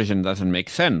hydrogen doesn't make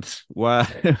sense.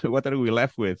 What are we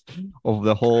left with of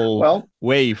the whole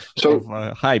wave of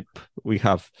hype we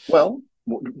have? Well,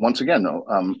 once again, though,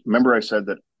 remember I said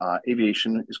that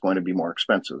aviation is going to be more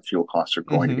expensive. Fuel costs are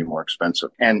going to be more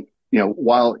expensive. And,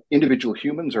 while individual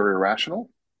humans are irrational,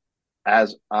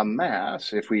 as a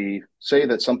mass, if we say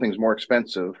that something's more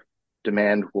expensive,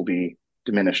 demand will be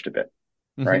diminished a bit,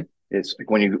 right? It's like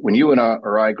when you and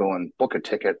I go and book a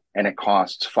ticket and it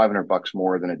costs $500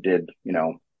 more than it did,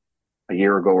 a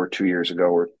year ago or 2 years ago,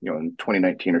 or, in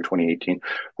 2019 or 2018,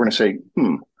 we're going to say,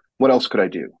 what else could I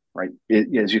do? Right.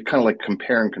 As you kind of like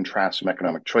compare and contrast some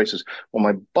economic choices. Well,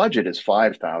 my budget is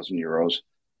 5,000 euros,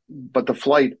 but the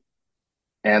flight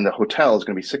and the hotel is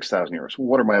going to be 6,000 euros.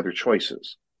 What are my other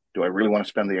choices? Do I really want to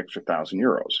spend the extra 1,000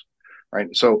 euros?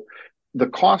 Right. So the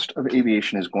cost of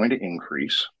aviation is going to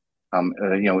increase.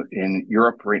 In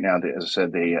Europe right now, as I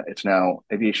said, it's now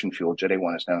aviation fuel. Jet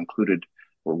A1 is now included,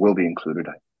 or will be included.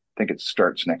 I think it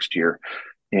starts next year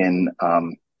in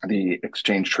the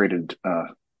exchange traded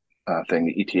thing,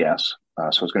 the ETS.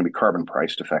 So it's going to be carbon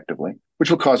priced effectively, which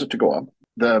will cause it to go up.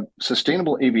 The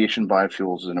sustainable aviation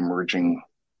biofuels is an emerging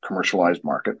commercialized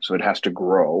market, so it has to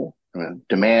grow.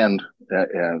 Demand,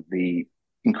 the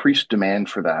increased demand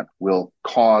for that will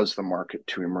cause the market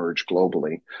to emerge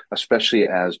globally, especially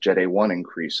as Jet A1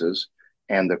 increases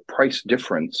and the price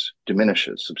difference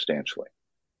diminishes substantially,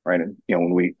 right? And,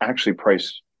 when we actually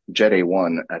price Jet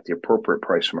A1 at the appropriate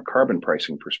price from a carbon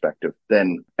pricing perspective,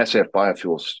 then SAF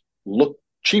biofuels look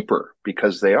cheaper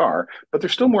because they are, but they're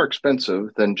still more expensive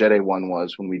than Jet A1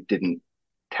 was when we didn't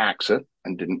tax it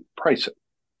and didn't price it,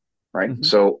 right?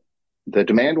 So the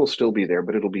demand will still be there,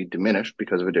 but it'll be diminished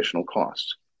because of additional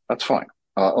costs. That's fine.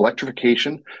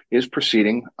 Electrification is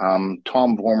proceeding.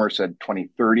 Tom Vormer said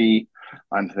 2030.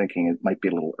 I'm thinking it might be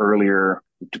a little earlier.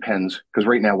 It depends, because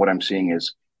right now what I'm seeing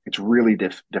is it's really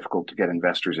difficult to get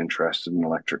investors interested in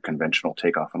electric conventional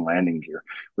takeoff and landing gear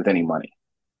with any money,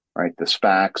 right? The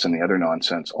SPACs and the other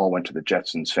nonsense all went to the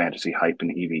Jetsons fantasy hype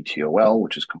and eVTOL,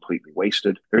 which is completely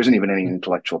wasted. There isn't even any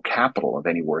intellectual capital of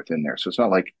any worth in there. So it's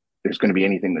not like there's going to be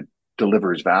anything that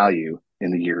delivers value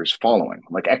in the years following.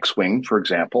 Like X-Wing, for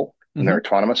example, and their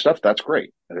autonomous stuff, that's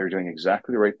great. They're doing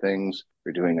exactly the right things.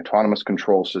 They're doing autonomous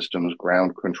control systems,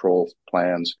 ground control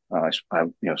plans.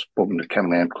 I've spoken to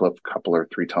Kevin Landcliffe a couple or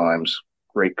three times.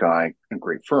 Great guy and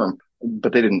great firm,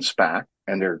 but they didn't SPAC,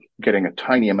 and they're getting a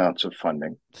tiny amounts of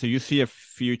funding. So you see a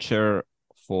future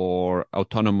for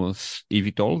autonomous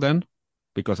eVTOL then,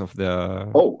 because of the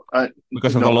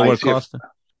lower cost?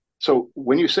 So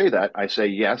when you say that, I say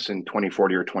yes, in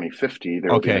 2040 or 2050,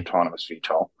 there will be an autonomous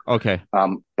VTOL. Okay.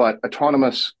 But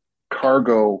autonomous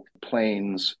cargo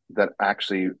planes that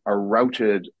actually are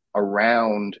routed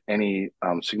around any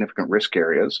significant risk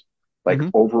areas, like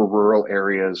over rural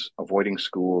areas, avoiding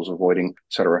schools, avoiding,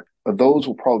 et cetera, those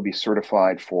will probably be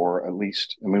certified for at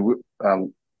least,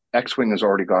 X-Wing has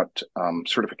already got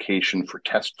certification for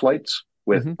test flights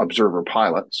with observer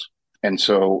pilots. And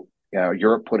so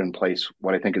Europe put in place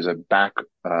what I think is a back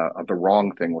of the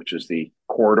wrong thing, which is the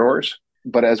corridors.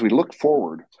 But as we look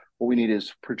forward, what we need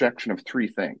is projection of three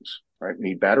things, right? We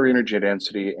need battery energy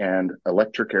density and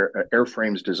electric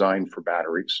airframes designed for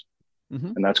batteries.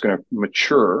 And that's going to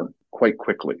mature quite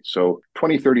quickly. So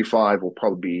 2035 will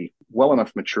probably be well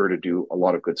enough mature to do a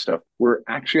lot of good stuff. We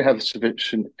actually have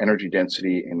sufficient energy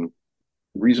density in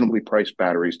reasonably priced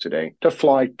batteries today to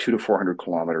fly 200 to 400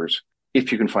 kilometers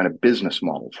if you can find a business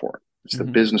model for it. It's the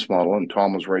business model, and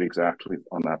Tom was right exactly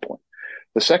on that point.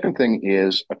 The second thing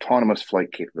is autonomous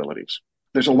flight capabilities.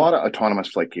 There's a lot of autonomous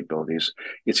flight capabilities.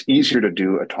 It's easier to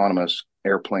do autonomous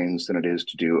airplanes than it is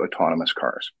to do autonomous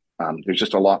cars. There's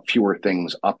just a lot fewer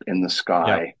things up in the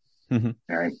sky.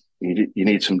 Right? You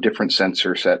need some different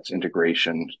sensor sets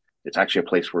integration. It's actually a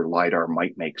place where LiDAR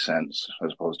might make sense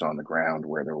as opposed to on the ground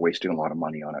where they're wasting a lot of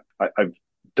money on it. I've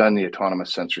done the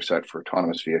autonomous sensor set for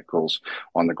autonomous vehicles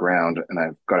on the ground, and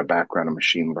I've got a background in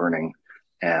machine learning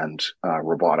and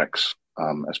robotics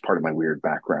as part of my weird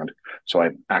background. So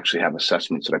I actually have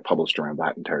assessments that I published around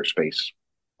that entire space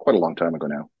quite a long time ago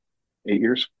now, 8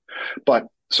 years. But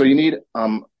so you need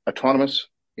autonomous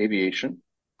aviation,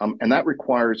 and that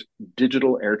requires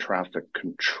digital air traffic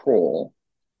control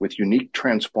with unique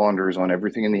transponders on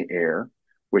everything in the air,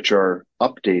 which are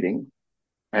updating,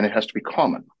 and it has to be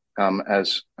common. I'm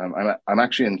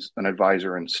actually an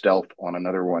advisor in Stealth on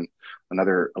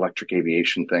another electric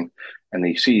aviation thing, and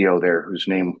the CEO there, whose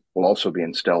name will also be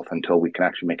in Stealth until we can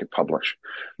actually make it public.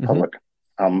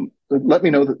 Let me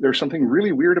know that there's something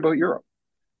really weird about Europe,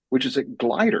 which is that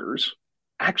gliders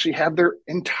actually have their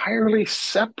entirely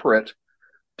separate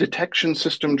detection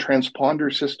system,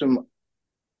 transponder system,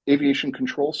 aviation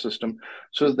control system,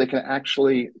 so that they can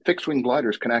actually, fixed wing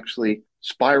gliders can actually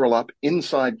spiral up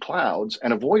inside clouds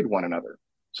and avoid one another.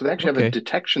 So they actually have a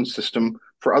detection system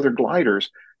for other gliders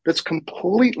that's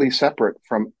completely separate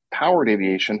from powered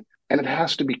aviation, and it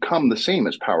has to become the same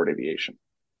as powered aviation.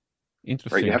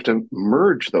 Interesting. Right? You have to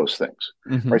merge those things.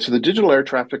 Right? So the digital air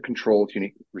traffic control with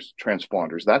unique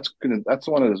transponders, that's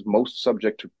the one that is most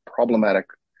subject to problematic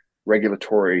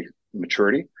regulatory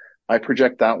maturity. I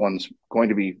project that one's going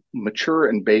to be mature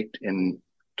and baked in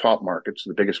top markets,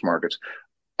 the biggest markets,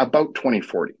 about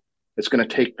 2040. It's going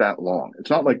to take that long. It's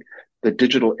not like the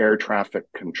digital air traffic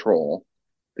control,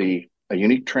 a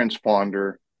unique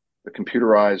transponder, the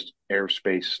computerized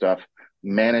airspace stuff,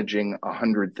 managing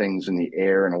 100 things in the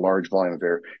air in a large volume of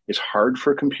air is hard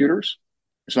for computers.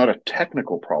 It's not a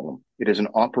technical problem. It is an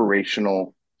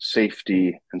operational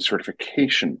safety and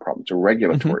certification problem. It's a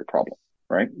regulatory problem,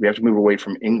 right? We have to move away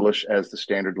from English as the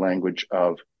standard language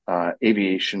of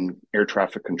aviation air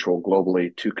traffic control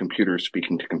globally to computers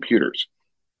speaking to computers.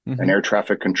 An air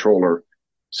traffic controller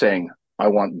saying, I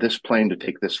want this plane to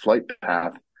take this flight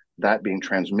path, that being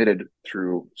transmitted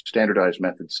through standardized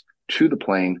methods to the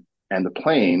plane, and the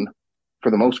plane,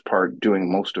 for the most part,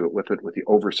 doing most of it with the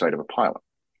oversight of a pilot,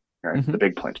 right? The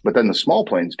big planes. But then the small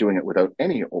planes doing it without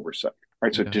any oversight,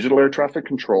 right? So digital air traffic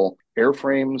control,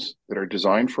 airframes that are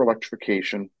designed for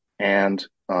electrification, and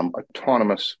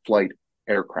autonomous flight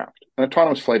aircraft. And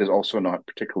autonomous flight is also not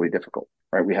particularly difficult,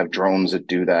 right? We have drones that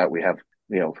do that. We have,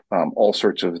 all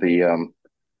sorts of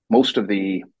most of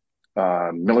the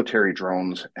military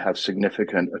drones have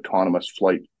significant autonomous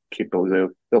flight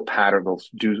capability. They'll pattern, they'll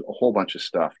do a whole bunch of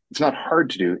stuff. It's not hard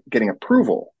to do. Getting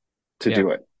approval to do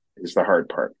it is the hard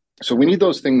part. So we need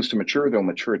those things to mature. They'll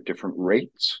mature at different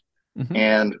rates.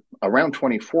 And around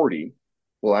 2040,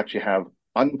 we'll actually have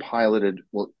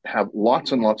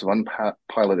lots and lots of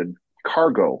unpiloted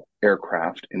cargo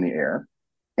aircraft in the air.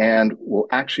 And we'll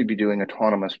actually be doing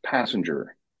autonomous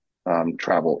passenger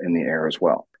travel in the air as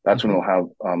well. That's when we'll have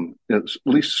at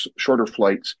least shorter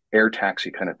flights, air taxi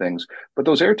kind of things. But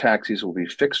those air taxis will be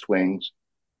fixed wings,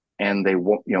 and they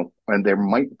won't, and there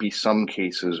might be some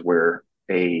cases where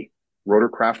a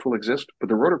rotorcraft will exist, but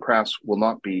the rotorcrafts will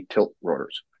not be tilt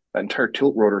rotors. That entire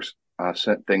tilt rotors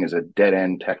thing is a dead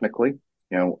end technically.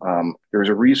 There's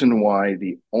a reason why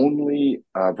the only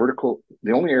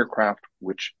aircraft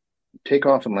which take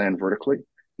off and land vertically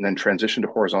and then transition to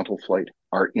horizontal flight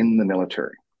are in the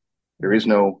military. There is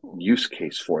no use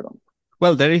case for them.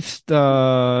 Well, there is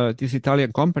this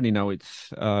Italian company now.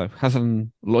 It's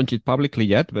hasn't launched it publicly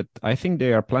yet, but I think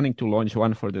they are planning to launch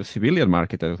one for the civilian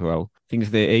market as well. I think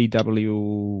it's the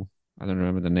AW. I don't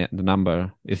remember the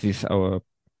number. Is this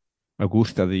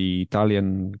Augusta, the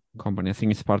Italian company? I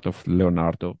think it's part of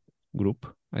Leonardo Group.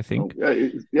 I think.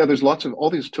 There's lots of all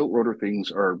these tilt rotor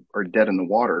things are dead in the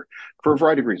water for a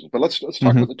variety of reasons. But let's talk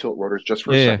about the tilt rotors just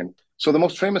for a second. So the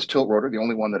most famous tilt rotor, the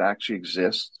only one that actually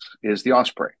exists, is the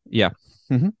Osprey. Yeah.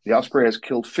 The Osprey has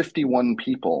killed 51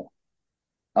 people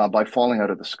by falling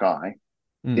out of the sky.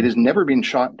 It has never been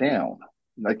shot down.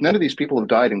 Like none of these people have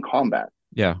died in combat.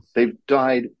 Yeah. They've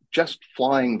died just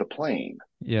flying the plane.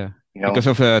 Yeah. Because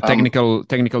of a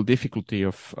technical difficulty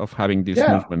of having this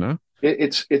movement, huh?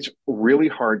 It's really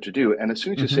hard to do. And as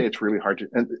soon as you say it's really hard to,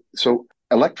 and so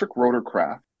electric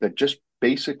rotorcraft that just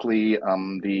basically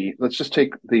let's just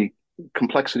take the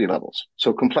complexity levels.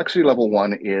 So complexity level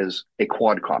 1 is a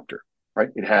quadcopter, right?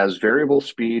 It has variable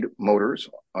speed motors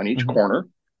on each corner,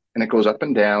 and it goes up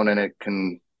and down, and it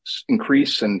can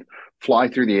increase and fly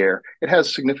through the air. It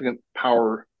has significant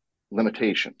power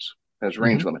limitations, has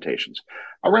range limitations.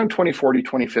 Around 2040,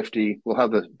 2050, we'll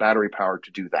have the battery power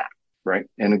to do that, right?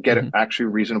 And get actually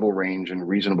reasonable range and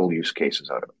reasonable use cases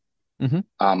out of it.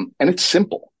 And it's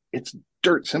simple. It's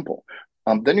dirt simple.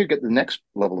 Then you get the next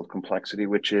level of complexity,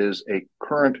 which is a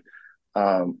current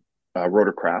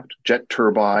rotorcraft, jet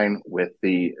turbine with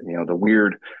the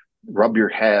weird rub your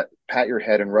head, pat your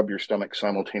head and rub your stomach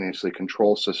simultaneously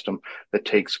control system that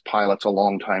takes pilots a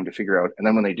long time to figure out. And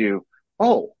then when they do,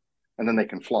 and then they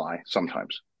can fly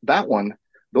sometimes. That one,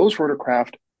 those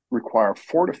rotorcraft require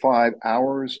 4 to 5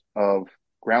 hours of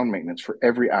ground maintenance for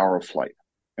every hour of flight.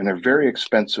 And they're very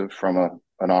expensive from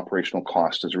an operational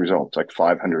cost as a result. It's like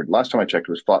 $500. Last time I checked,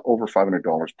 it was over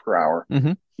 $500 per hour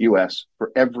US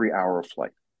for every hour of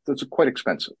flight. So it's quite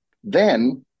expensive.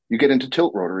 Then you get into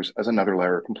tilt rotors as another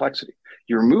layer of complexity.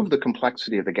 You remove the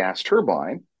complexity of the gas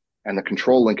turbine and the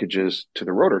control linkages to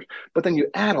the rotors, but then you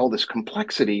add all this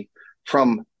complexity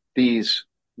from these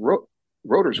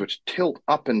rotors which tilt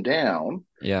up and down.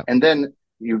 Yeah. And then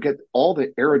you get all the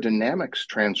aerodynamics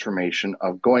transformation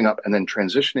of going up and then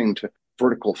transitioning to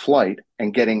vertical flight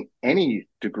and getting any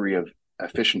degree of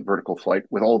efficient vertical flight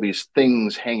with all these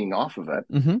things hanging off of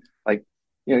it. Like,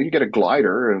 you get a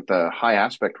glider with a high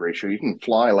aspect ratio. You can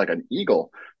fly like an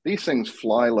eagle. These things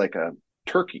fly like a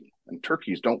turkey, and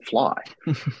turkeys don't fly.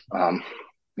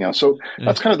 So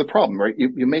that's kind of the problem, right?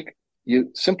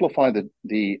 You simplify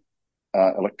the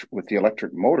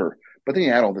electric motor, but then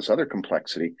you add all this other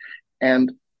complexity.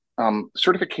 And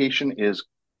certification is,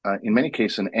 in many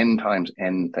cases, an N times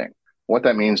N thing. What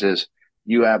that means is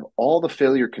you have all the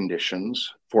failure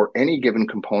conditions for any given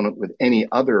component with any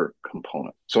other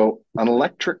component. So an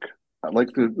electric,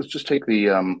 let's just take the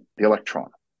Electron.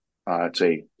 It's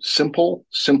a simple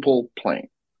plane.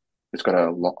 It's got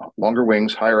a longer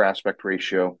wings, higher aspect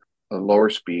ratio, a lower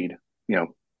speed,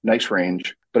 nice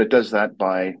range, but it does that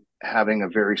by having a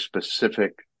very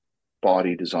specific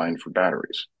body designed for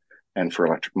batteries and for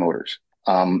electric motors,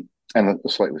 and a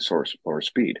slightly lower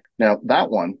speed. Now, that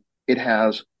one, it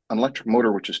has an electric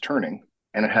motor which is turning,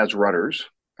 and it has rudders,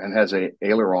 and has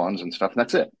ailerons and stuff, and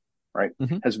that's it, right?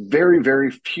 Has very,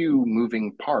 very few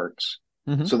moving parts.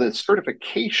 So the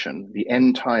certification, the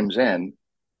N times N,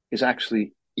 is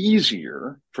actually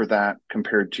easier for that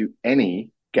compared to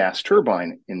any gas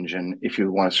turbine engine if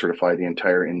you want to certify the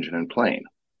entire engine and plane.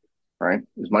 Right?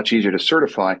 It's much easier to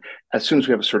certify as soon as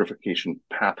we have a certification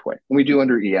pathway. And we do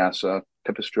under EASA.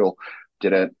 Pipistrel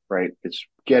did it, right? It's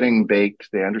getting baked.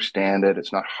 They understand it.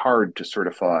 It's not hard to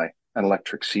certify an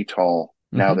electric CTOL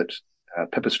now that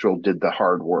Pipistrel did the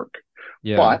hard work.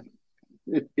 Yeah.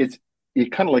 But you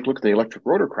kind of look at the electric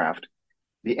rotorcraft,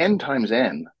 the N times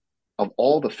N of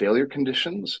all the failure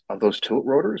conditions of those tilt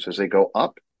rotors as they go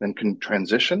up, then can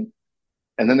transition.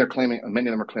 And then many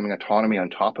of them are claiming autonomy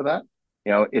on top of that.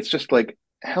 It's just like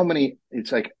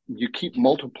it's like you keep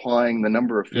multiplying the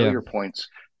number of failure points,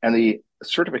 and the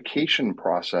certification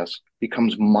process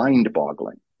becomes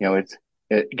mind-boggling.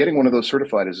 Getting one of those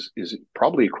certified is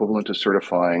probably equivalent to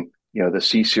certifying, the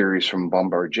C series from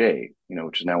Bombardier,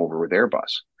 which is now over with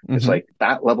Airbus. It's like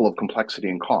that level of complexity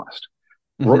and cost.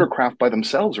 Rotorcraft by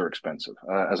themselves are expensive.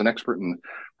 As an expert in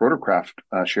rotorcraft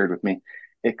shared with me,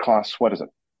 it costs, what is it,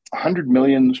 100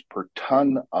 million per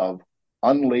ton of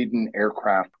unladen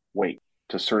aircraft weight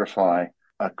to certify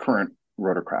a current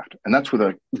rotorcraft. And that's with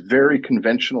a very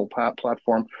conventional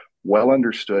platform, well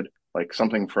understood, like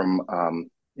something from,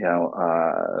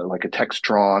 like a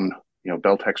Textron,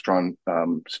 Bell Textron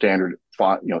standard,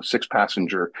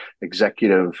 6-passenger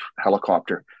executive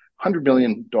helicopter, $100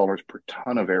 million per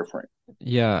ton of airframe.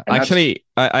 Yeah, and actually,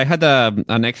 I had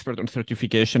an expert on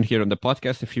certification here on the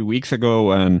podcast a few weeks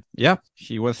ago, and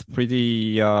she was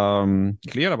pretty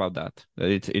clear about that.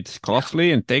 It's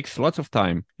costly and takes lots of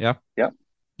time. Yeah.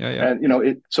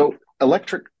 And so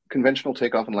electric conventional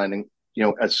takeoff and landing,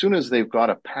 as soon as they've got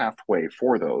a pathway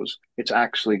for those, it's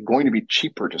actually going to be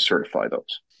cheaper to certify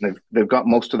those. They've got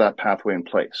most of that pathway in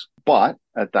place. But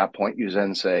at that point, you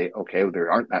then say, okay, there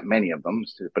aren't that many of them,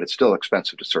 but it's still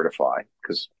expensive to certify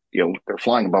because they're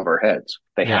flying above our heads.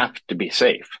 They have to be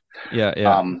safe.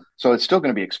 So it's still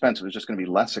going to be expensive. It's just going to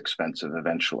be less expensive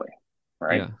eventually,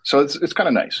 right? So it's kind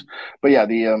of nice. But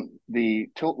the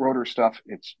tilt rotor stuff,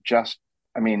 it's just,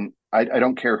 I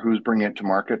don't care who's bringing it to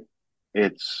market.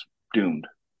 It's doomed.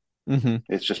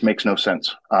 It just makes no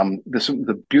sense.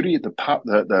 The beauty, the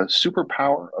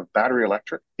superpower of battery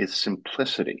electric is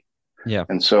simplicity. Yeah.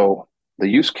 And so the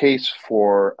use case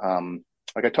for,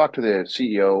 like I talked to the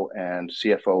CEO and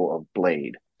CFO of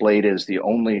Blade. Blade is the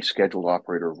only scheduled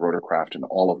operator of rotorcraft in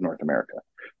all of North America.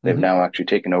 They've now actually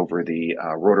taken over the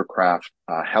rotorcraft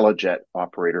helijet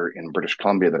operator in British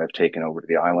Columbia that I've taken over to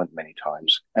the island many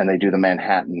times. And they do the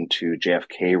Manhattan to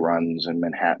JFK runs and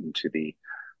Manhattan to the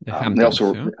Hamptons, they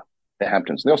also yeah? the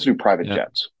Hamptons. They also do private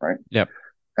jets, right? Yeah.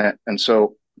 And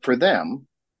so for them,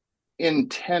 in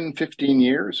 10, 15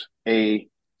 years, a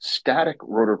static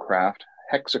rotorcraft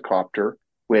hexacopter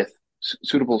with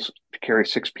suitable to carry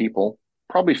 6 people,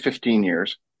 probably 15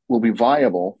 years, will be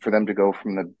viable for them to go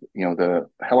from the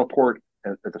heliport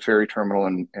at the ferry terminal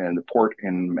and the port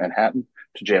in Manhattan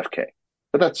to JFK.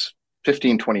 But that's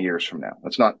 15, 20 years from now.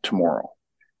 That's not tomorrow.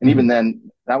 And even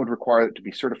then, that would require it to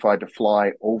be certified to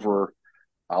fly over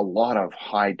a lot of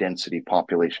high density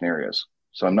population areas.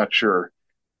 So I'm not sure,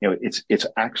 it's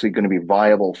actually going to be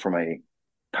viable from a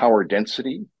power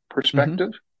density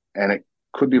perspective, and it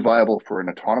could be viable for an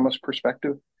autonomous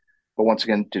perspective. But once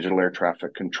again, digital air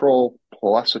traffic control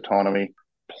plus autonomy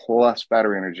plus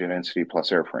battery energy density plus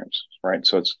airframes, right?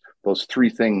 So it's those 3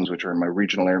 things which are in my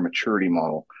regional air maturity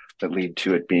model that lead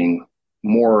to it being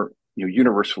more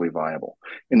universally viable.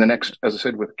 In the next, as I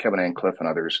said, with Kevin and Cliff and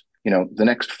others, the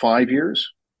next 5 years,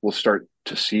 we'll start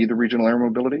to see the regional air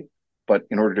mobility. But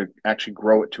in order to actually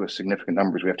grow it to a significant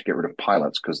numbers, we have to get rid of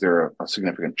pilots because they're a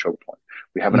significant choke point.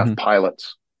 We have enough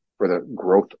pilots for the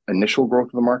initial growth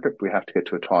of the market. We have to get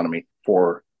to autonomy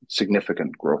for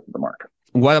significant growth of the market.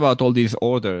 What about all these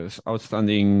orders,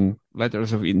 outstanding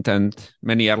letters of intent,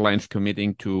 many airlines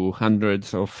committing to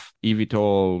hundreds of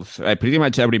eVTOLs? Pretty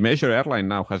much every major airline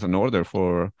now has an order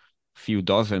for a few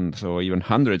dozens or even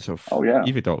hundreds of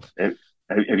eVTOLs.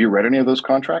 Have you read any of those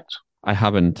contracts? I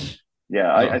haven't. Yeah,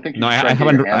 no. I think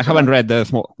I haven't read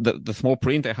the small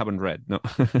print. I haven't read. No.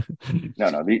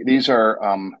 No. These are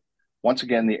once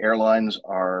again, the airlines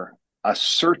are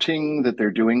asserting that they're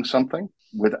doing something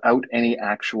without any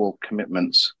actual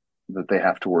commitments that they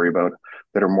have to worry about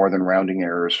that are more than rounding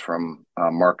errors from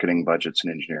marketing budgets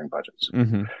and engineering budgets.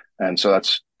 And so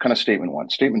that's kind of statement 1.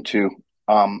 Statement 2,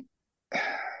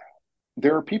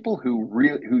 there are people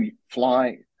who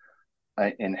fly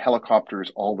in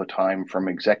helicopters all the time, from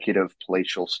executive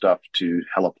palatial stuff to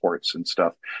heliports and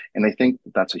stuff, and they think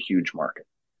that's a huge market.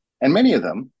 And many of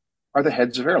them are the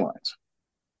heads of airlines.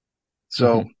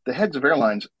 So the heads of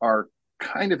airlines are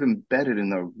kind of embedded in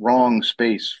the wrong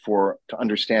space to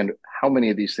understand how many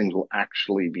of these things will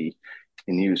actually be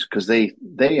in use, because they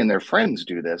and their friends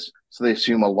do this, so they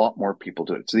assume a lot more people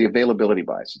do it. It's the availability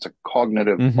bias. It's a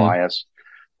cognitive bias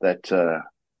that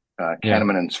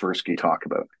Kahneman and Tversky talk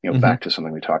about, back to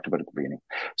something we talked about at the beginning.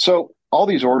 So all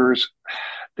these orders,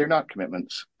 they're not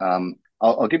commitments.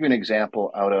 I'll give you an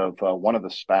example out of one of the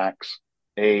SPACs.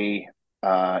 It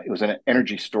was an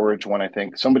energy storage one, I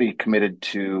think. Somebody committed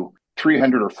to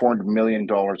 $300 or $400 million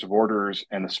of orders,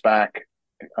 and the SPAC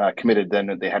committed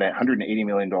then they had $180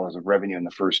 million of revenue in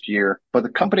the first year. But the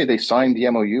company they signed the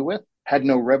MOU with had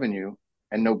no revenue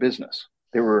and no business.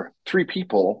 There were 3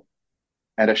 people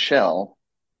at a shell,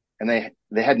 and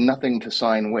they had nothing to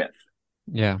sign with.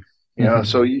 Yeah.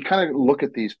 So you kind of look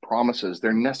at these promises.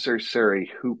 They're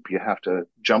necessary hoop you have to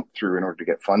jump through in order to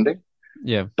get funding.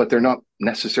 Yeah. But they're not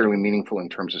necessarily meaningful in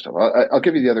terms of stuff. I'll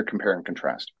give you the other compare and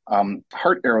contrast.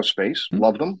 Heart Aerospace,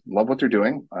 love them, love what they're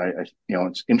doing.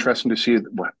 It's interesting to see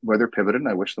where they're pivoted, and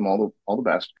I wish them all the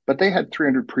best. But they had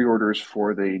 300 pre-orders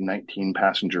for the 19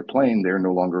 passenger plane they're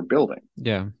no longer building.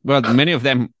 Yeah. Well,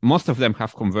 most of them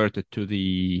have converted to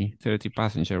the 30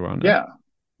 passenger one. Yeah.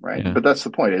 Right. Yeah. But that's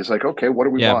the point. It's like, okay, what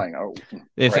are we buying?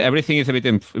 Everything is a bit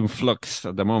in flux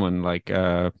at the moment. Like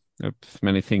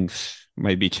many things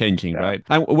might be changing, right?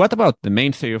 And what about the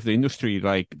mainstay of the industry,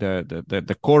 like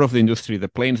the core of the industry, the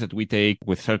planes that we take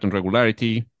with certain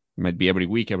regularity, might be every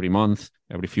week, every month,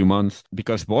 every few months,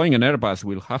 because Boeing and Airbus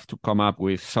will have to come up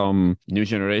with some new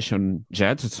generation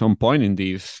jets at some point in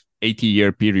this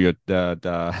 80-year period that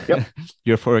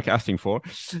you're forecasting for.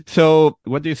 So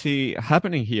what do you see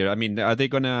happening here? I mean, are they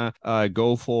going to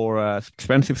go for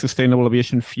expensive sustainable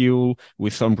aviation fuel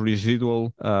with some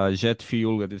residual jet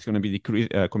fuel that is going to be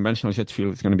conventional jet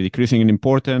fuel is going to be decreasing in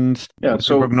importance? Yeah,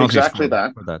 so exactly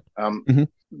that.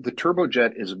 The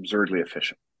turbojet is absurdly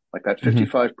efficient. Like that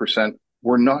 55%,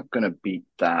 we're not going to beat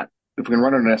that. If we can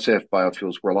run on an SAF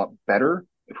biofuels, we're a lot better.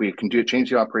 If we can change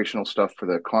the operational stuff for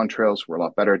the contrails, we're a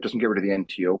lot better. It doesn't get rid of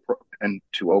the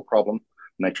N2O problem,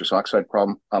 nitrous oxide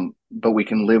problem, but we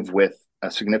can live with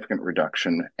a significant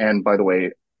reduction. And by the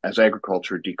way, as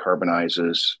agriculture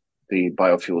decarbonizes the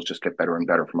biofuels just get better and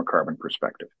better from a carbon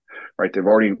perspective, right? They've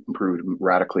already improved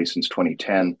radically since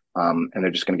 2010, and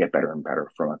they're just going to get better and better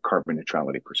from a carbon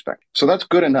neutrality perspective. So that's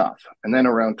good enough. And then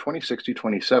around 2060,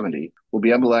 2070, we'll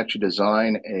be able to actually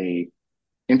design a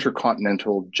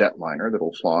intercontinental jetliner that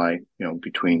will fly,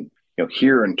 between,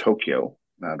 here in Tokyo,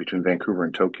 between Vancouver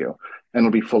and Tokyo, and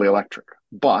it'll be fully electric.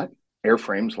 But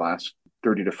airframes last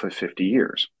 30 to 50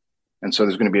 years. And so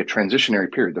there's going to be a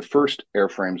transitionary period. The first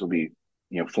airframes will be,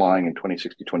 flying in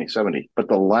 2060, 2070. But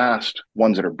the last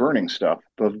ones that are burning stuff,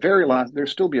 the very last, there'll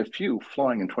still be a few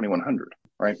flying in 2100,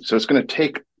 right? So it's going to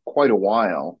take quite a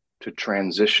while to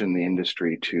transition the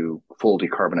industry to full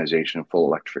decarbonization and full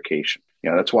electrification.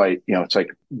 That's why, it's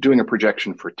like doing a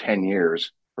projection for 10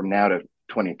 years from now to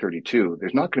 2032.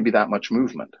 There's not going to be that much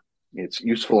movement. It's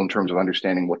useful in terms of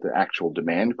understanding what the actual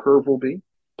demand curve will be.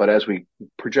 But as we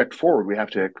project forward, we have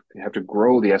to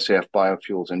grow the SAF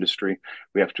biofuels industry.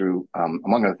 We have to,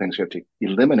 among other things, we have to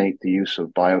eliminate the use of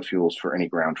biofuels for any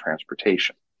ground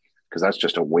transportation, because that's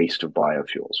just a waste of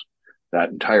biofuels. That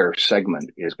entire segment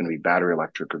is going to be battery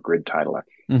electric or grid tied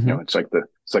electric. Mm-hmm. It's like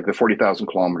the 40,000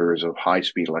 kilometers of high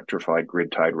speed electrified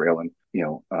grid tied rail, and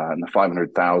and the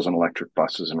 500,000 electric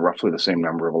buses, and roughly the same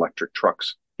number of electric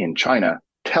trucks in China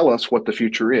tell us what the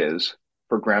future is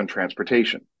for ground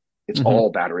transportation. It's mm-hmm.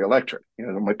 all battery electric.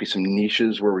 There might be some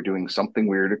niches where we're doing something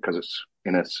weird because it's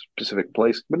in a specific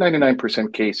place, but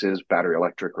 99% case is battery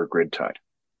electric or grid tied.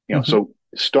 Mm-hmm. So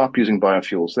stop using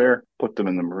biofuels there, put them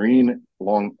in the marine,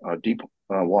 deep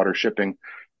water shipping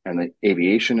and the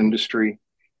aviation industry,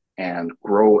 and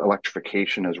grow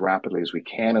electrification as rapidly as we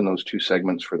can in those two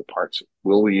segments for the parts that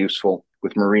will be useful.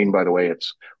 With marine, by the way,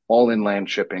 it's all inland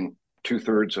shipping,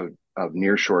 2/3 of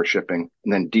nearshore shipping,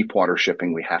 and then deep water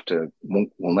shipping.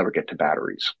 We'll never get to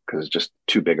batteries because it's just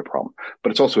too big a problem.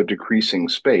 But it's also a decreasing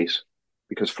space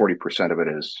because 40% of it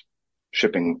is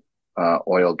shipping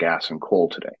oil, gas, and coal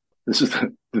today. This is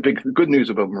the good news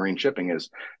about marine shipping is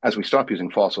as we stop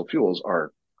using fossil fuels,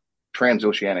 our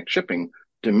transoceanic shipping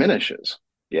diminishes.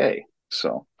 Yay.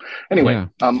 So anyway,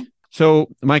 yeah. So,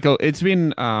 Michael, it's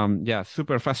been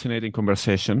super fascinating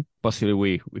conversation. Possibly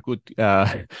we could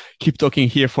keep talking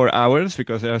here for hours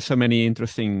because there are so many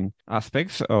interesting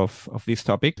aspects of this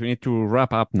topic. We need to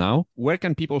wrap up now. Where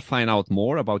can people find out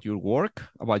more about your work,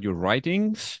 about your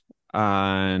writings,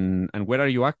 and where are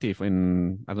you active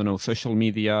in, I don't know, social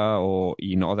media or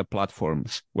in other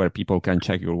platforms where people can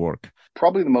check your work?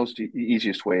 Probably the most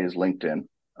easiest way is LinkedIn.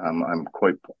 I'm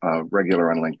quite regular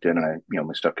on LinkedIn, and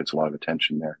my stuff gets a lot of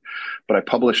attention there. But I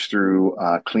publish through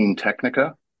Clean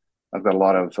Technica. I've got a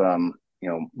lot of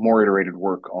more iterated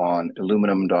work on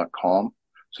aluminum.com.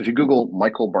 So if you Google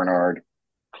Michael Barnard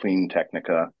Clean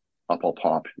Technica, up will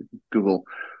pop. Google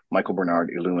Michael Barnard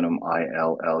Aluminum,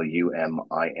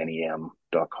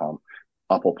 ILLUMINEM.com.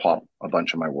 Up will pop a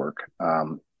bunch of my work.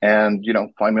 And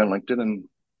find me on LinkedIn and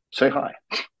say hi.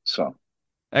 So.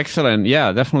 Excellent.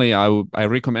 Yeah, definitely. I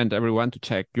recommend everyone to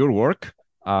check your work.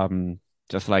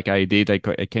 Just like I did, I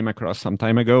came across some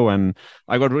time ago, and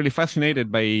I got really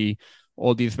fascinated by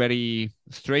all this very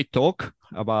straight talk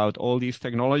about all these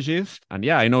technologies. And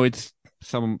yeah, I know it's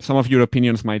some of your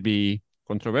opinions might be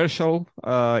controversial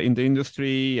in the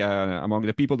industry among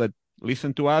the people that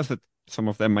listen to us. That some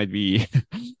of them might be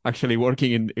actually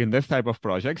working in this type of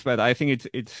projects, but I think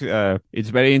it's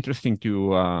very interesting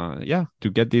to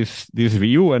get this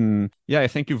view. And yeah, I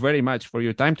thank you very much for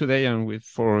your time today and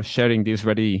for sharing this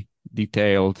very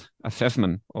detailed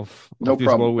assessment of this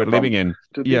world we're living in.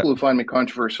 To people who find me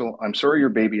controversial, I'm sorry your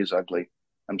baby is ugly.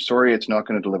 I'm sorry it's not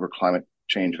going to deliver climate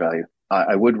change value.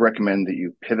 I would recommend that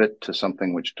you pivot to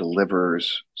something which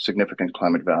delivers significant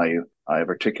climate value. I've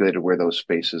articulated where those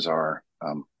spaces are.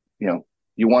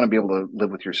 You want to be able to live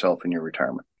with yourself in your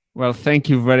retirement. Well, thank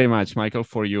you very much, Michael,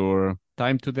 for your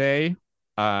time today,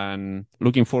 and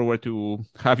looking forward to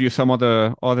have you some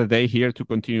other day here to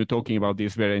continue talking about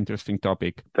this very interesting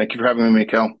topic. Thank you for having me,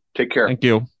 Michael. Take care. Thank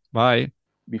you. Bye.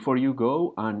 Before you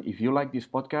go, and if you like this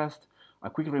podcast, a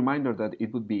quick reminder that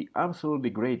it would be absolutely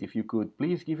great if you could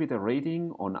please give it a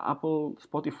rating on Apple,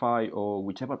 Spotify, or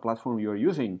whichever platform you're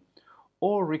using,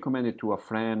 or recommend it to a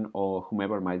friend or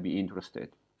whomever might be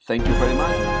interested. Thank you very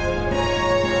much.